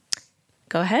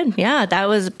 Go ahead. Yeah, that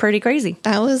was pretty crazy.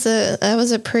 That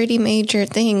was a pretty major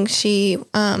thing. She,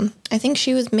 I think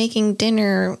she was making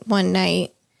dinner one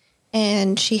night,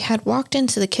 and she had walked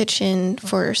into the kitchen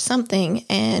for something,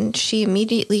 and she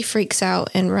immediately freaks out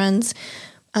and runs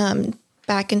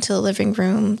back into the living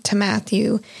room to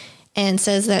Matthew and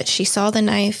says that she saw the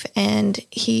knife, and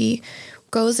he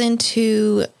goes in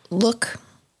to look,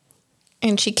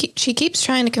 and she keeps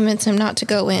trying to convince him not to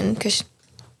go in because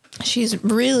she's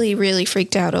really, really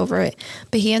freaked out over it.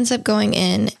 But he ends up going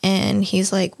in, and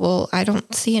he's like, well, I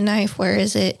don't see a knife. Where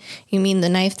is it? You mean the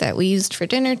knife that we used for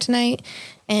dinner tonight?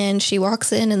 And she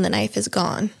walks in, and the knife is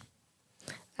gone.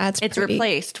 It's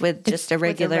replaced with just a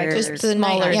regular, just the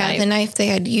smaller knife. Yeah, knife. the knife they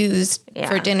had used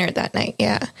for dinner that night.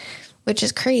 Yeah, which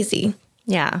is crazy.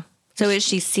 Yeah. So is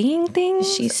she seeing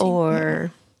things,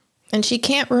 And she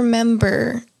can't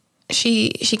remember. She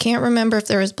can't remember if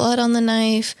there was blood on the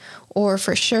knife, or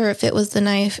for sure if it was the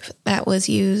knife that was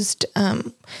used.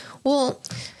 Did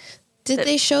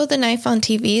they show the knife on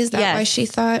TV? Is that why she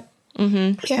thought?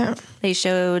 Mm-hmm. Yeah. They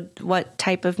showed what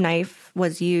type of knife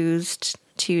was used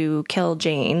to kill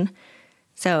Jane.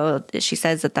 So she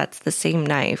says that that's the same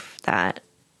knife that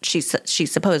she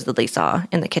supposedly saw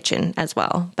in the kitchen as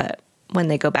well. But when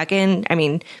they go back in, I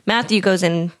mean, Matthew goes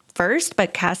in first,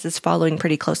 but Cass is following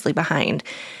pretty closely behind.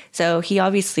 So he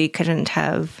obviously couldn't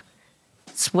have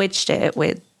switched it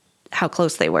with how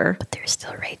close they were. But there's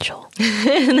still Rachel.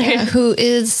 Who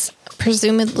is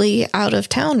presumably out of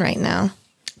town right now.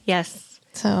 Yes.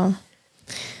 So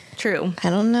true. I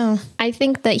don't know. I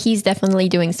think that he's definitely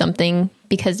doing something,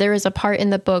 because there was a part in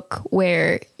the book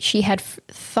where she had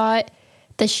thought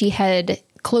that she had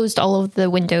closed all of the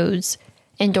windows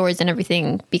and doors and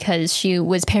everything because she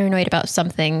was paranoid about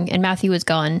something, and Matthew was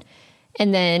gone.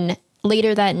 And then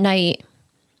later that night,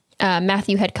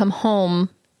 Matthew had come home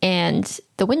and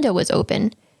the window was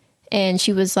open, and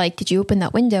she was like, did you open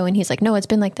that window? And he's like, no, it's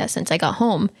been like that since I got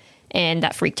home. And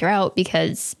that freaked her out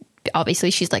because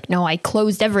obviously she's like, no, I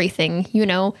closed everything,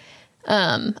 I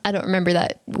don't remember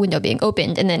that window being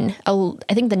opened. And then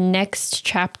I think the next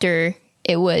chapter,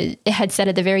 it had said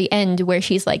at the very end where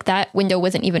she's like, that window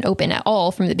wasn't even open at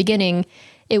all from the beginning.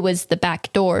 It was the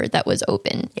back door that was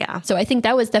open. Yeah. So I think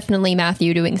that was definitely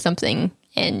Matthew doing something.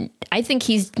 And I think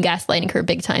he's gaslighting her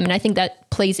big time. And I think that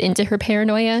plays into her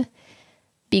paranoia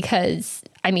because,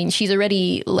 I mean, she's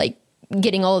already like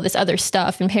getting all of this other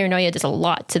stuff, and paranoia does a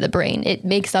lot to the brain. It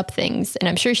makes up things, and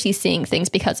I'm sure she's seeing things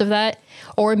because of that.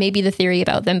 Or maybe the theory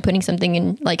about them putting something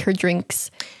in like her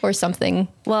drinks or something.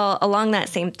 Well, along that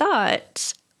same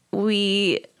thought,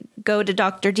 we go to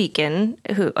Dr. Deacon,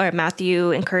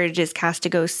 Matthew encourages Cass to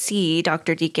go see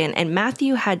Dr. Deacon, and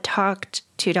Matthew had talked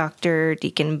to Dr.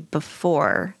 Deacon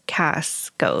before Cass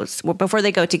goes, before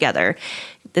they go together.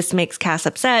 This makes Cass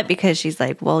upset because she's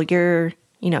like, well, you're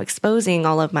exposing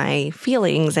all of my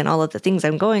feelings and all of the things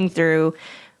I'm going through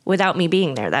without me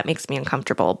being there. That makes me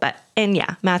uncomfortable.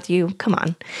 Matthew, come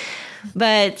on.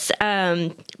 But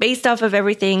based off of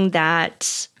everything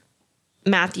that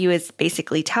Matthew is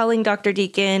basically telling Dr.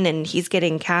 Deacon, and he's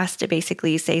getting Cass to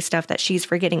basically say stuff that she's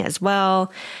forgetting as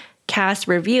well, Cass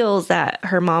reveals that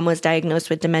her mom was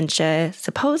diagnosed with dementia.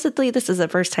 Supposedly, this is the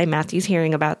first time Matthew's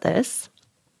hearing about this.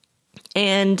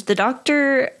 And the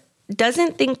doctor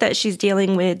doesn't think that she's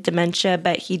dealing with dementia,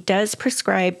 but he does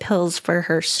prescribe pills for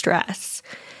her stress.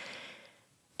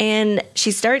 And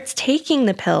she starts taking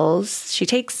the pills.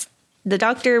 The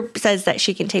doctor says that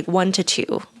she can take 1 to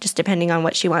 2, just depending on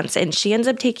what she wants. And she ends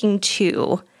up taking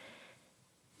 2.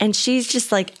 And she's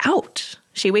just like out.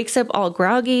 She wakes up all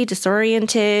groggy,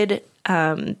 disoriented,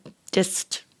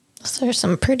 just... So there's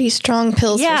some pretty strong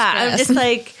pills for stress. I'm just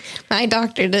like... My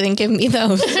doctor didn't give me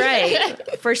those. Right.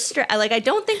 For stress. Like, I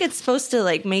don't think it's supposed to,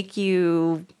 like, make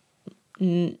you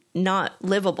not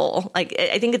livable. Like,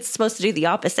 I think it's supposed to do the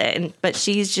opposite. But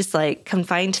she's just, like,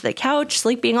 confined to the couch,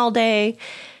 sleeping all day.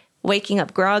 waking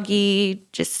up groggy,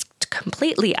 just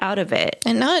completely out of it.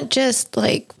 And not just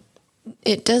like,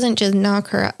 it doesn't just knock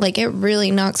her out. Like, it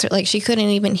really knocks her. Like, she couldn't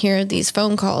even hear these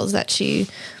phone calls that she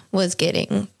was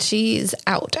getting. She's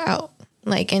out.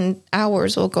 Like, and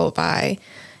hours will go by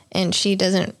and she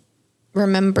doesn't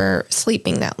remember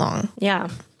sleeping that long. Yeah.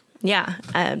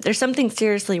 There's something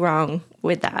seriously wrong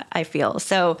with that, I feel.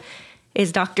 So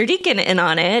is Dr. Deacon in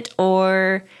on it?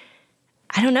 Or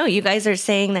I don't know. You guys are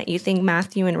saying that you think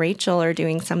Matthew and Rachel are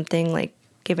doing something, like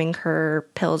giving her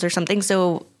pills or something.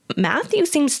 So Matthew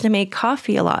seems to make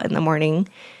coffee a lot in the morning.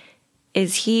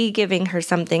 Is he giving her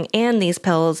something and these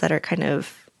pills that are kind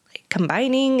of like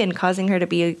combining and causing her to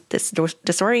be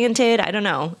disoriented? I don't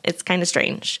know. It's kind of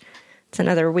strange. It's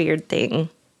another weird thing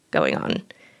going on.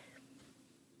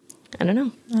 I don't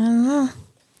know.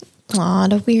 A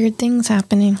lot of weird things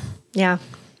happening. Yeah.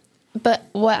 But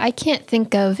what I can't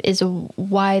think of is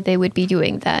why they would be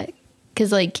doing that.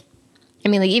 Because, like, I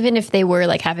mean, like, even if they were,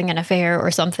 like, having an affair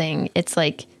or something, it's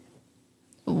like,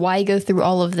 why go through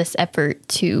all of this effort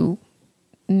to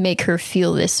make her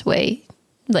feel this way?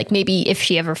 Like, maybe if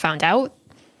she ever found out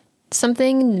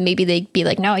something, maybe they'd be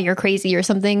like, no, you're crazy or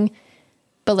something.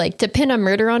 But, like, to pin a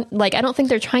murder on, like, I don't think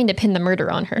they're trying to pin the murder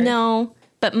on her. No,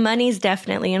 but money's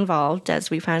definitely involved, as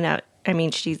we found out. I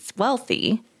mean, she's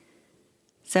wealthy.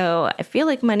 So I feel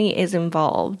like money is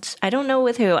involved. I don't know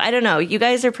with who. I don't know. You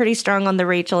guys are pretty strong on the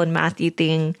Rachel and Matthew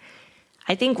thing.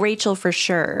 I think Rachel for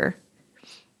sure.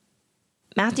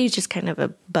 Matthew's just kind of a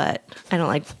butt. I don't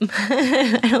like.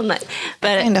 I don't like.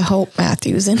 But I kind of hope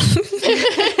Matthew's in.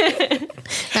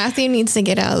 Matthew needs to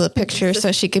get out of the picture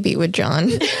so she could be with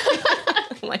John.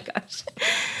 Oh my gosh.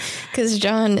 Because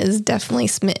John is definitely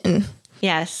smitten.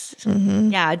 Yes.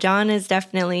 Mm-hmm. Yeah, John is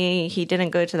definitely, he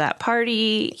didn't go to that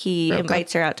party. He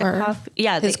invites her out to coffee.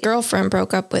 Yeah. His girlfriend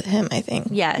broke up with him, I think.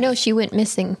 Yeah. No, she went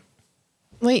missing.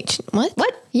 Wait, what?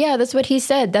 What? Yeah, that's what he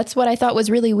said. That's what I thought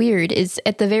was really weird, is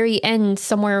at the very end,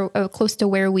 somewhere close to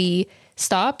where we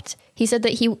stopped, he said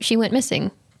that she went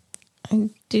missing. I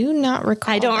do not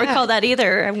recall. I don't recall that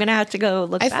either. I'm going to have to go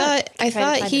look back. I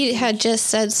thought he had just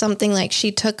said something like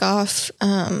she took off.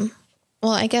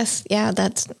 Well, I guess, yeah,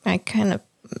 that's I kind of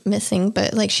missing,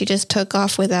 but like she just took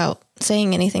off without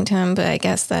saying anything to him. But I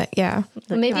guess that, yeah.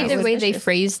 Maybe the way they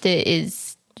phrased it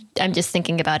is, I'm just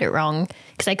thinking about it wrong.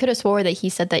 Because I could have swore that he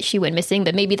said that she went missing,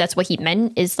 but maybe that's what he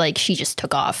meant, is like she just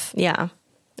took off. Yeah.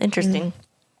 Interesting.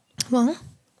 Well,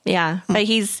 yeah. But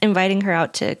he's inviting her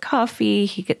out to coffee.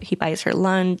 He buys her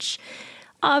lunch.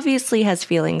 Obviously has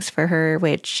feelings for her,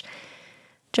 which,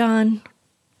 John,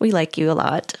 we like you a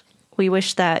lot. We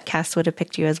wish that Cass would have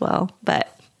picked you as well,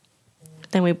 but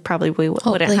then we probably wouldn't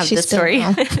have this story.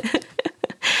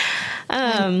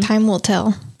 Time will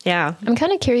tell. Yeah. I'm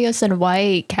kind of curious on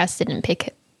why Cass didn't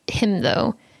pick him,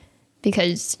 though,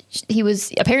 because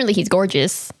apparently he's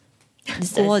gorgeous.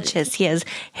 Gorgeous. He has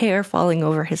hair falling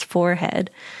over his forehead.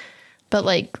 But,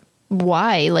 like,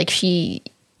 why? Like, she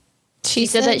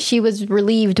said that she was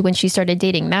relieved when she started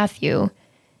dating Matthew.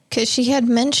 Because she had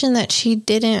mentioned that she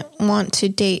didn't want to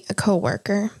date a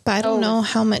coworker, but I don't know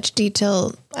how much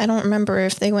detail. I don't remember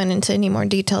if they went into any more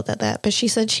detail than that, but she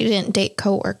said she didn't date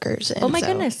coworkers. Oh my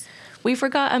goodness. We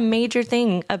forgot a major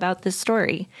thing about this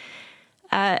story.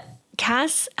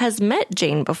 Cass has met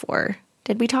Jane before.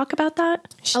 Did we talk about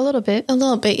that? A little bit. A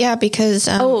little bit, yeah, because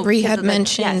Rhea had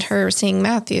mentioned her seeing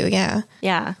Matthew, yeah.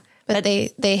 Yeah. But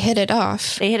they hit it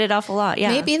off. They hit it off a lot, yeah.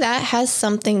 Maybe that has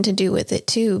something to do with it,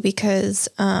 too, because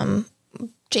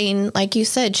Jane, like you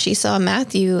said, she saw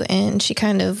Matthew and she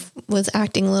kind of was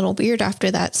acting a little weird after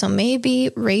that. So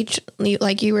maybe Rachel,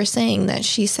 like you were saying, that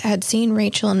she had seen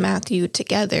Rachel and Matthew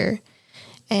together.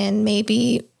 And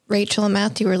maybe Rachel and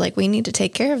Matthew were like, we need to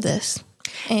take care of this.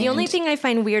 And the only thing I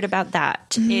find weird about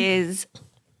that is,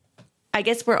 I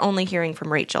guess we're only hearing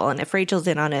from Rachel. And if Rachel's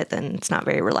in on it, then it's not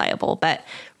very reliable. But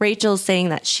Rachel's saying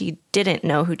that she didn't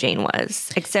know who Jane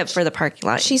was, except for the parking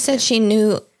lot. She said she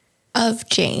knew of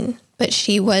Jane, but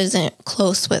she wasn't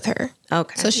close with her.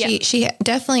 Okay. So she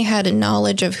definitely had a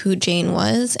knowledge of who Jane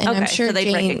was. And I'm sure so they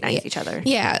Jane recognize each other.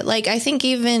 Yeah. Like I think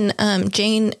even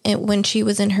Jane, when she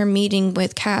was in her meeting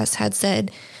with Cass, had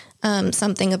said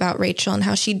something about Rachel and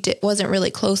how she wasn't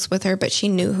really close with her, but she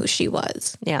knew who she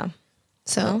was. Yeah.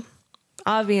 So... Well,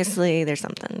 obviously, there's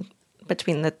something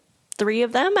between the three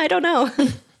of them. I don't know.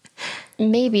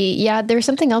 Maybe. Yeah, there's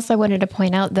something else I wanted to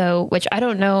point out, though, which I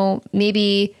don't know.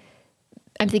 Maybe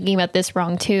I'm thinking about this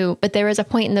wrong, too. But there was a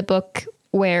point in the book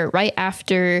where right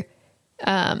after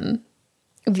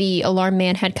the alarm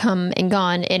man had come and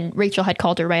gone and Rachel had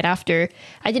called her right after,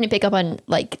 I didn't pick up on,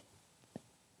 like,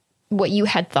 what you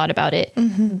had thought about it.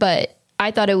 Mm-hmm. But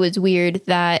I thought it was weird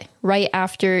that right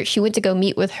after she went to go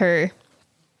meet with her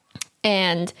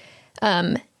and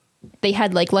they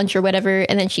had like lunch or whatever,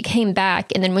 and then she came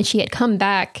back, and then when she had come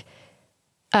back,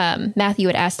 Matthew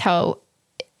had asked how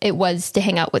it was to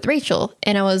hang out with Rachel,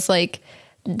 and I was like,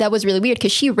 that was really weird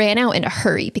because she ran out in a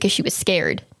hurry because she was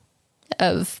scared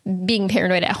of being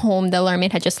paranoid at home. The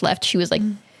alarmman had just left. She was like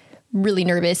really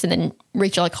nervous, and then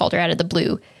Rachel had called her out of the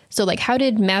blue. So like, how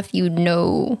did Matthew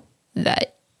know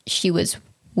that she was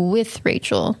with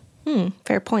Rachel?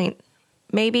 Fair point.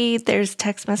 Maybe there's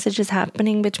text messages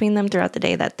happening between them throughout the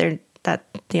day that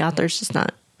the author's just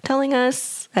not telling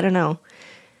us. I don't know.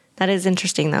 That is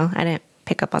interesting, though. I didn't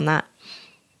pick up on that.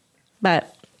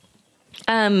 But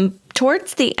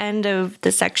towards the end of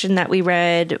the section that we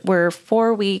read, we're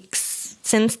 4 weeks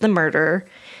since the murder.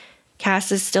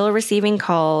 Cass is still receiving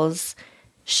calls.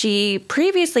 She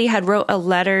previously had wrote a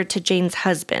letter to Jane's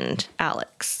husband,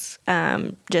 Alex,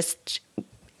 just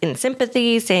in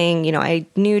sympathy, saying, you know, I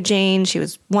knew Jane. She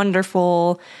was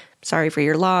wonderful. Sorry for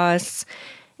your loss.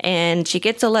 And she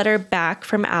gets a letter back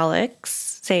from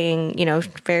Alex saying, you know,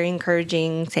 very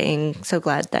encouraging, saying, so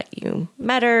glad that you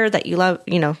met her, that you love,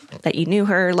 you know, that you knew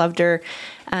her, loved her.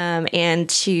 And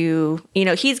to, you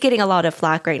know, he's getting a lot of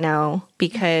flack right now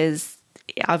because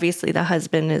obviously the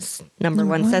husband is number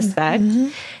one suspect.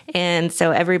 And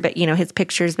so everybody, you know, his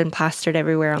picture's been plastered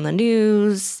everywhere on the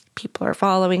news. People are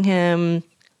following him.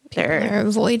 They're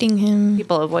avoiding him.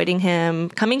 People avoiding him,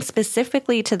 coming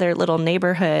specifically to their little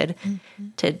neighborhood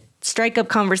to strike up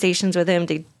conversations with him,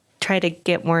 to try to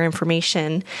get more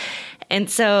information. And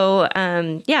so,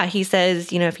 yeah, he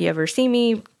says, you know, if you ever see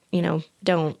me, you know,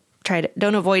 don't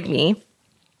avoid me.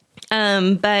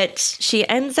 But she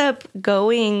ends up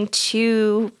going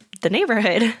to the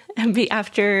neighborhood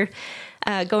after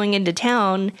going into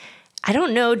town. I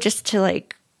don't know, just to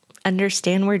like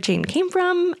understand where Jane came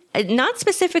from, not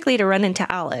specifically to run into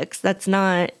Alex. That's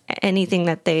not anything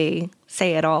that they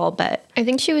say at all, but I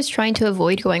think she was trying to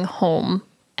avoid going home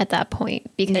at that point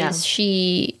because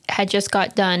she had just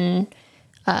got done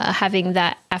having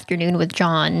that afternoon with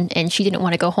John, and she didn't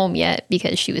want to go home yet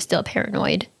because she was still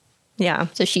paranoid. Yeah.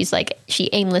 So she's like, she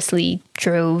aimlessly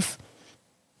drove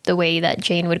the way that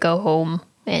Jane would go home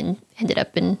and ended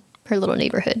up in her little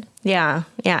neighborhood. Yeah.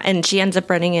 Yeah. And she ends up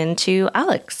running into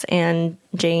Alex and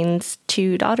Jane's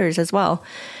 2 daughters as well.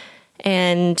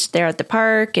 And they're at the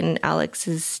park, and Alex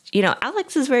is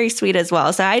very sweet as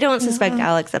well. So I don't suspect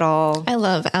Alex at all. I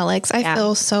love Alex. I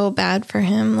feel so bad for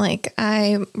him. Like,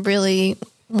 I really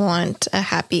want a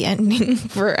happy ending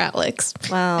for Alex.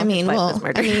 Well,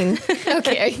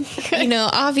 Okay. You know,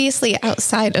 obviously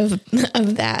outside of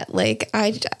that, like,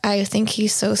 I think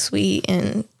he's so sweet,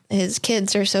 and his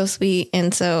kids are so sweet.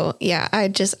 And so, yeah,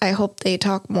 I hope they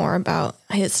talk more about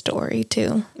his story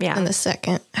too. Yeah. In the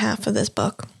second half of this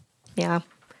book. Yeah.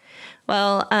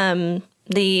 Well,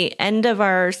 the end of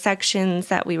our sections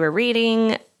that we were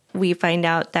reading, we find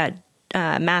out that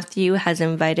Matthew has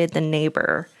invited the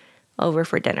neighbor over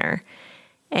for dinner.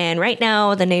 And right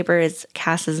now, the neighbor is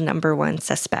Cass's number one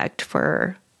suspect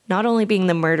for not only being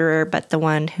the murderer, but the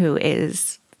one who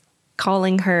is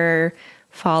calling her,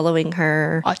 following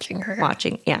her,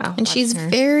 watching. Yeah. And she's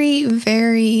very,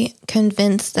 very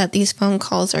convinced that these phone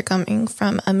calls are coming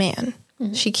from a man.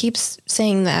 Mm-hmm. She keeps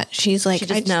saying that. She's like, she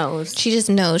just knows. She just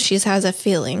knows. She has a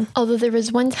feeling. Although there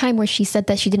was one time where she said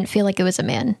that she didn't feel like it was a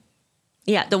man.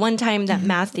 Yeah. The one time that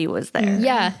Matthew was there.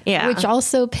 Yeah. Yeah. Which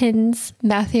also pins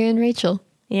Matthew and Rachel.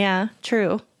 Yeah.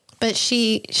 True. But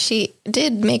she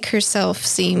did make herself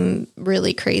seem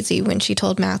really crazy when she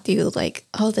told Matthew, like,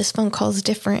 oh, this phone call is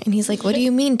different. And he's like, what do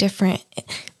you mean different?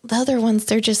 The other ones,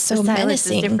 they're just so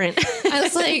menacing. Different. I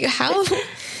was like, how?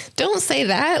 Don't say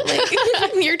that.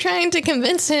 Like, you're trying to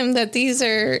convince him that these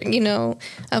are, you know,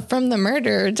 from the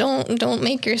murder. Don't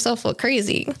make yourself look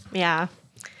crazy. Yeah.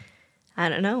 I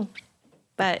don't know.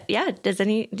 But yeah, do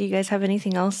you guys have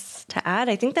anything else to add?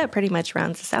 I think that pretty much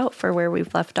rounds us out for where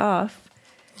we've left off.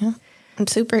 Yeah. I'm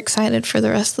super excited for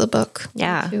the rest of the book.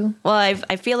 Yeah. Well,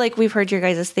 I feel like we've heard your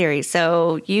guys' theories.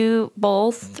 So you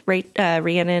both,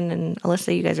 Rhiannon and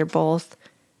Alyssa, you guys are both,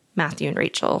 Matthew and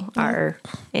Rachel are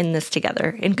in this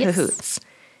together, in cahoots.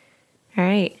 All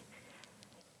right.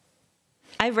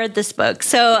 I've read this book.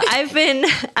 So I've been,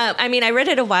 I read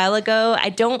it a while ago. I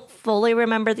don't fully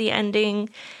remember the ending.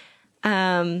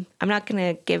 I'm not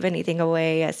going to give anything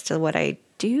away as to what I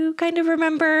do kind of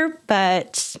remember,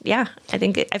 but yeah, I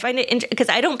find it because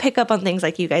I don't pick up on things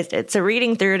like you guys did. So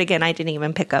reading through it again, I didn't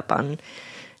even pick up on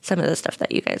some of the stuff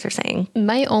that you guys are saying.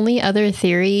 My only other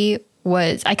theory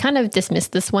was, I kind of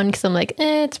dismissed this one because I'm like,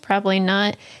 it's probably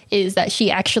not, is that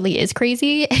she actually is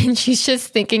crazy and she's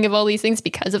just thinking of all these things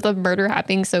because of the murder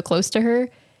happening so close to her.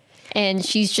 And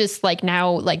she's just like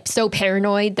now like so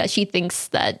paranoid that she thinks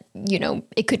that, you know,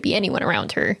 it could be anyone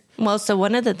around her. Well, so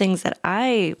one of the things that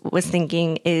I was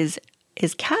thinking is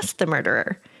Cass the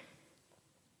murderer?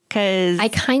 Because I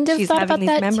kind of she's thought having about these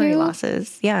that memory too.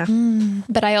 losses. Yeah.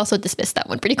 But I also dismissed that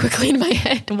one pretty quickly in my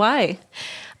head. Why?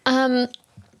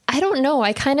 I don't know.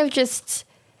 I kind of just,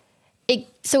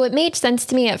 so it made sense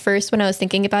to me at first when I was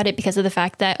thinking about it because of the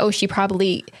fact that, oh, she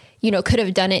probably, you know, could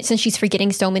have done it since she's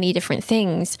forgetting so many different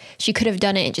things. She could have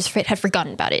done it and just had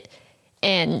forgotten about it.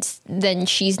 And then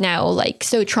she's now like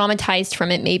so traumatized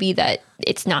from it, maybe that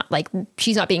it's not like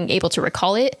she's not being able to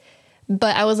recall it.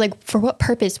 But I was like, for what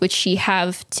purpose would she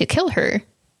have to kill her?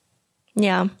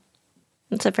 Yeah.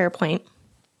 That's a fair point.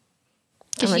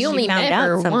 Because Unless she she only found met out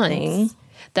her something. once.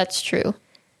 That's true.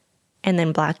 And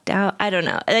then blacked out. I don't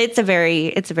know. It's a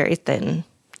very thin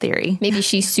theory. Maybe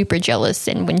she's super jealous,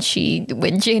 and when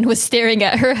Jane was staring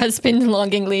at her husband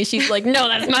longingly, she's like, "No,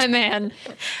 that's my man."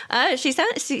 She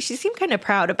seemed kind of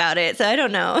proud about it, so I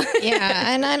don't know.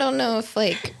 Yeah, and I don't know if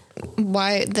like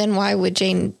why would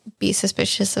Jane be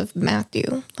suspicious of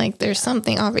Matthew? Like there's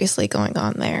something obviously going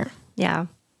on there. Yeah.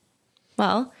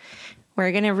 Well,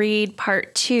 we're going to read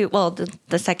part 2. Well,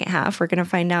 the second half. We're going to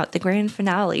find out the grand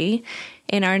finale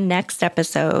in our next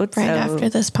episode. Right So- after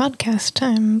this podcast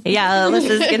time. Yeah,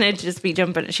 Alyssa's gonna just be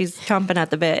she's chomping at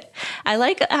the bit. I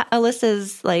like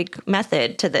Alyssa's like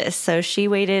method to this. So she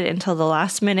waited until the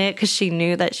last minute because she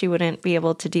knew that she wouldn't be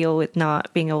able to deal with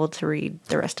not being able to read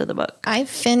the rest of the book. I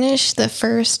finished the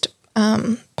first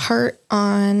part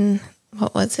on,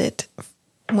 what was it,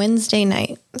 Wednesday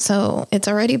night. So it's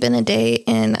already been a day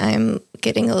and I'm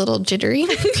getting a little jittery.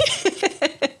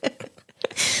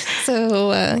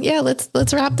 So yeah, let's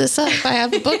wrap this up. I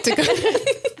have a book to go.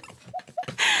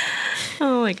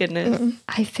 Oh my goodness.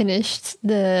 I finished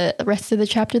the rest of the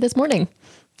chapter this morning.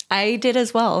 I did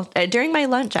as well. During my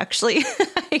lunch, actually.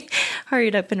 I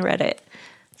hurried up and read it.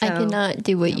 I So- cannot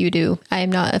do what you do. I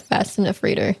am not a fast enough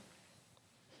reader.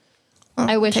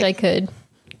 I wish I could.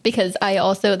 Because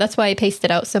that's why I paced it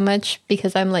out so much,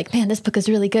 because I'm like, man, this book is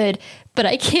really good, but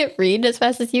I can't read as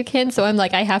fast as you can. So I'm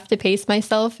like, I have to pace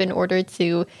myself in order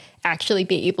to actually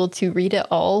be able to read it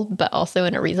all, but also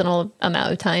in a reasonable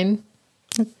amount of time.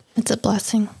 It's a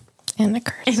blessing and a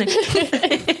curse.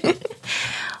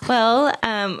 Well,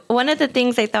 one of the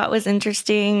things I thought was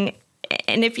interesting,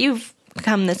 and if you've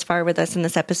come this far with us in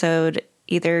this episode,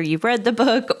 either you've read the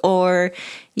book or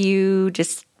you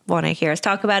just want to hear us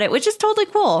talk about it, which is totally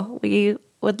cool. We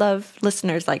would love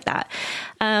listeners like that.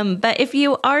 But if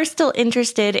you are still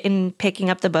interested in picking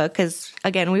up the book, because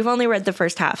again, we've only read the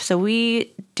first half, so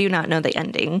we do not know the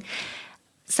ending.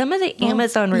 Some of the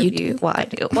Amazon review, well, I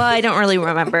do. Well, I don't really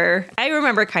remember. I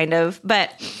remember kind of,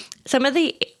 but some of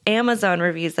the Amazon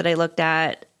reviews that I looked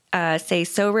at say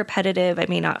so repetitive, I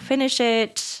may not finish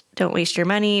it. Don't waste your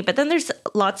money. But then there's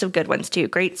lots of good ones too.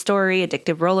 Great story,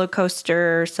 addictive roller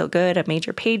coaster, so good, a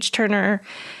major page turner.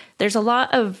 There's a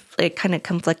lot of like kind of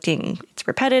conflicting. It's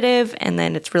repetitive and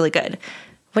then it's really good.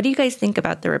 What do you guys think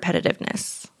about the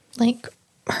repetitiveness? Like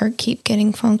her keep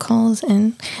getting phone calls,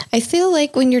 and I feel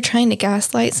like when you're trying to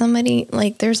gaslight somebody,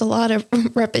 like there's a lot of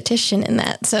repetition in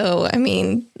that. So I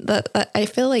mean, I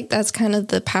feel like that's kind of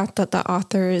the path that the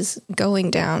author is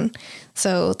going down.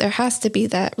 So there has to be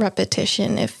that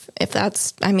repetition. If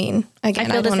that's, I mean,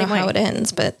 again, I don't know how it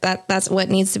ends, but that's what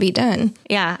needs to be done.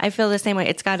 Yeah, I feel the same way.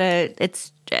 It's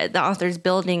the author's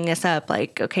building this up.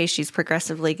 Like, okay, she's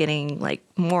progressively getting like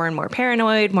more and more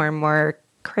paranoid, more and more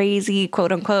crazy,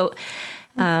 quote unquote.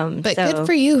 But good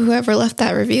for you, whoever left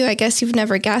that review. I guess you've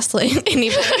never gaslit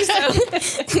anybody, so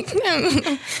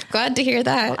I'm glad to hear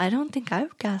that. I don't think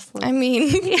I've gaslit. I mean,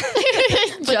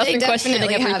 Just they questioning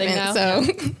definitely everything now.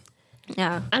 haven't. So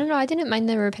Yeah. I don't know. I didn't mind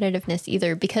the repetitiveness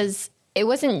either, because it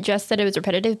wasn't just that it was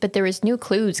repetitive, but there was new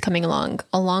clues coming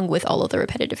along with all of the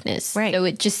repetitiveness. Right. So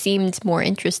it just seemed more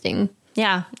interesting.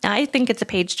 Yeah, I think it's a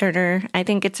page turner. I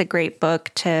think it's a great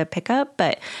book to pick up,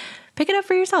 but pick it up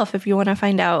for yourself if you want to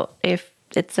find out if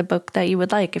it's a book that you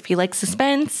would like. If you like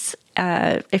suspense,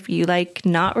 if you like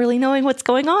not really knowing what's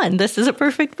going on, this is a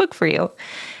perfect book for you.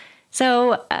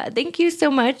 So thank you so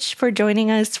much for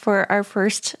joining us for our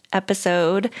first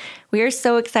episode. We are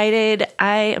so excited.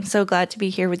 I am so glad to be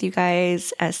here with you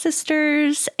guys as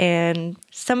sisters and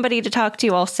somebody to talk to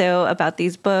also about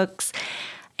these books.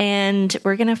 And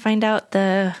we're going to find out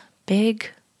the big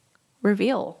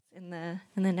reveal in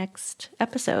the next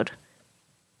episode.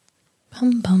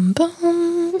 bum bum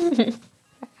bum.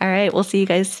 All right, we'll see you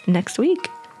guys next week.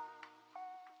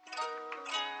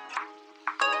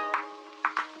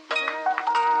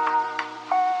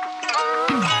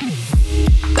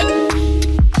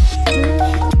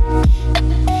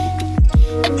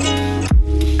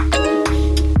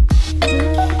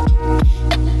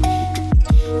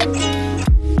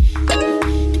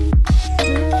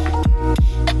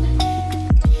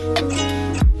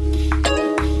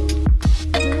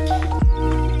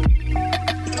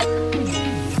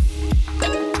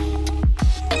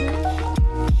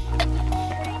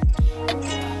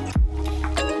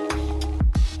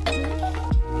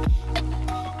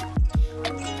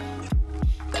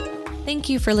 Thank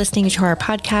you for listening to our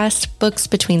podcast, Books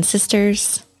Between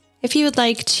Sisters. If you would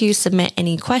like to submit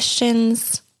any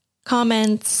questions,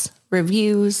 comments,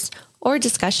 reviews, or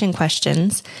discussion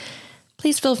questions,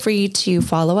 please feel free to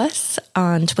follow us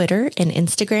on Twitter and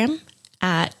Instagram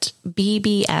at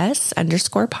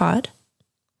BBS_pod.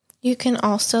 You can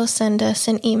also send us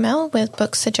an email with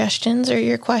book suggestions or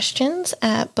your questions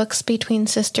at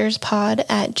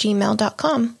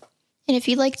booksbetweensisterspod@gmail.com. And if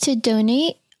you'd like to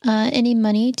donate any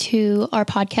money to our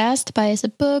podcast, buy us a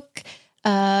book,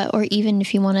 or even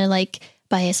if you want to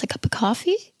buy us a cup of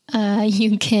coffee,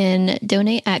 you can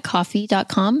donate at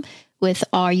ko-fi.com with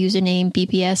our username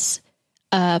BBS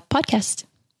podcast.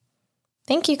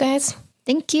 Thank you, guys.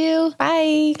 Thank you.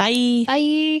 Bye. Bye.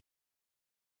 Bye.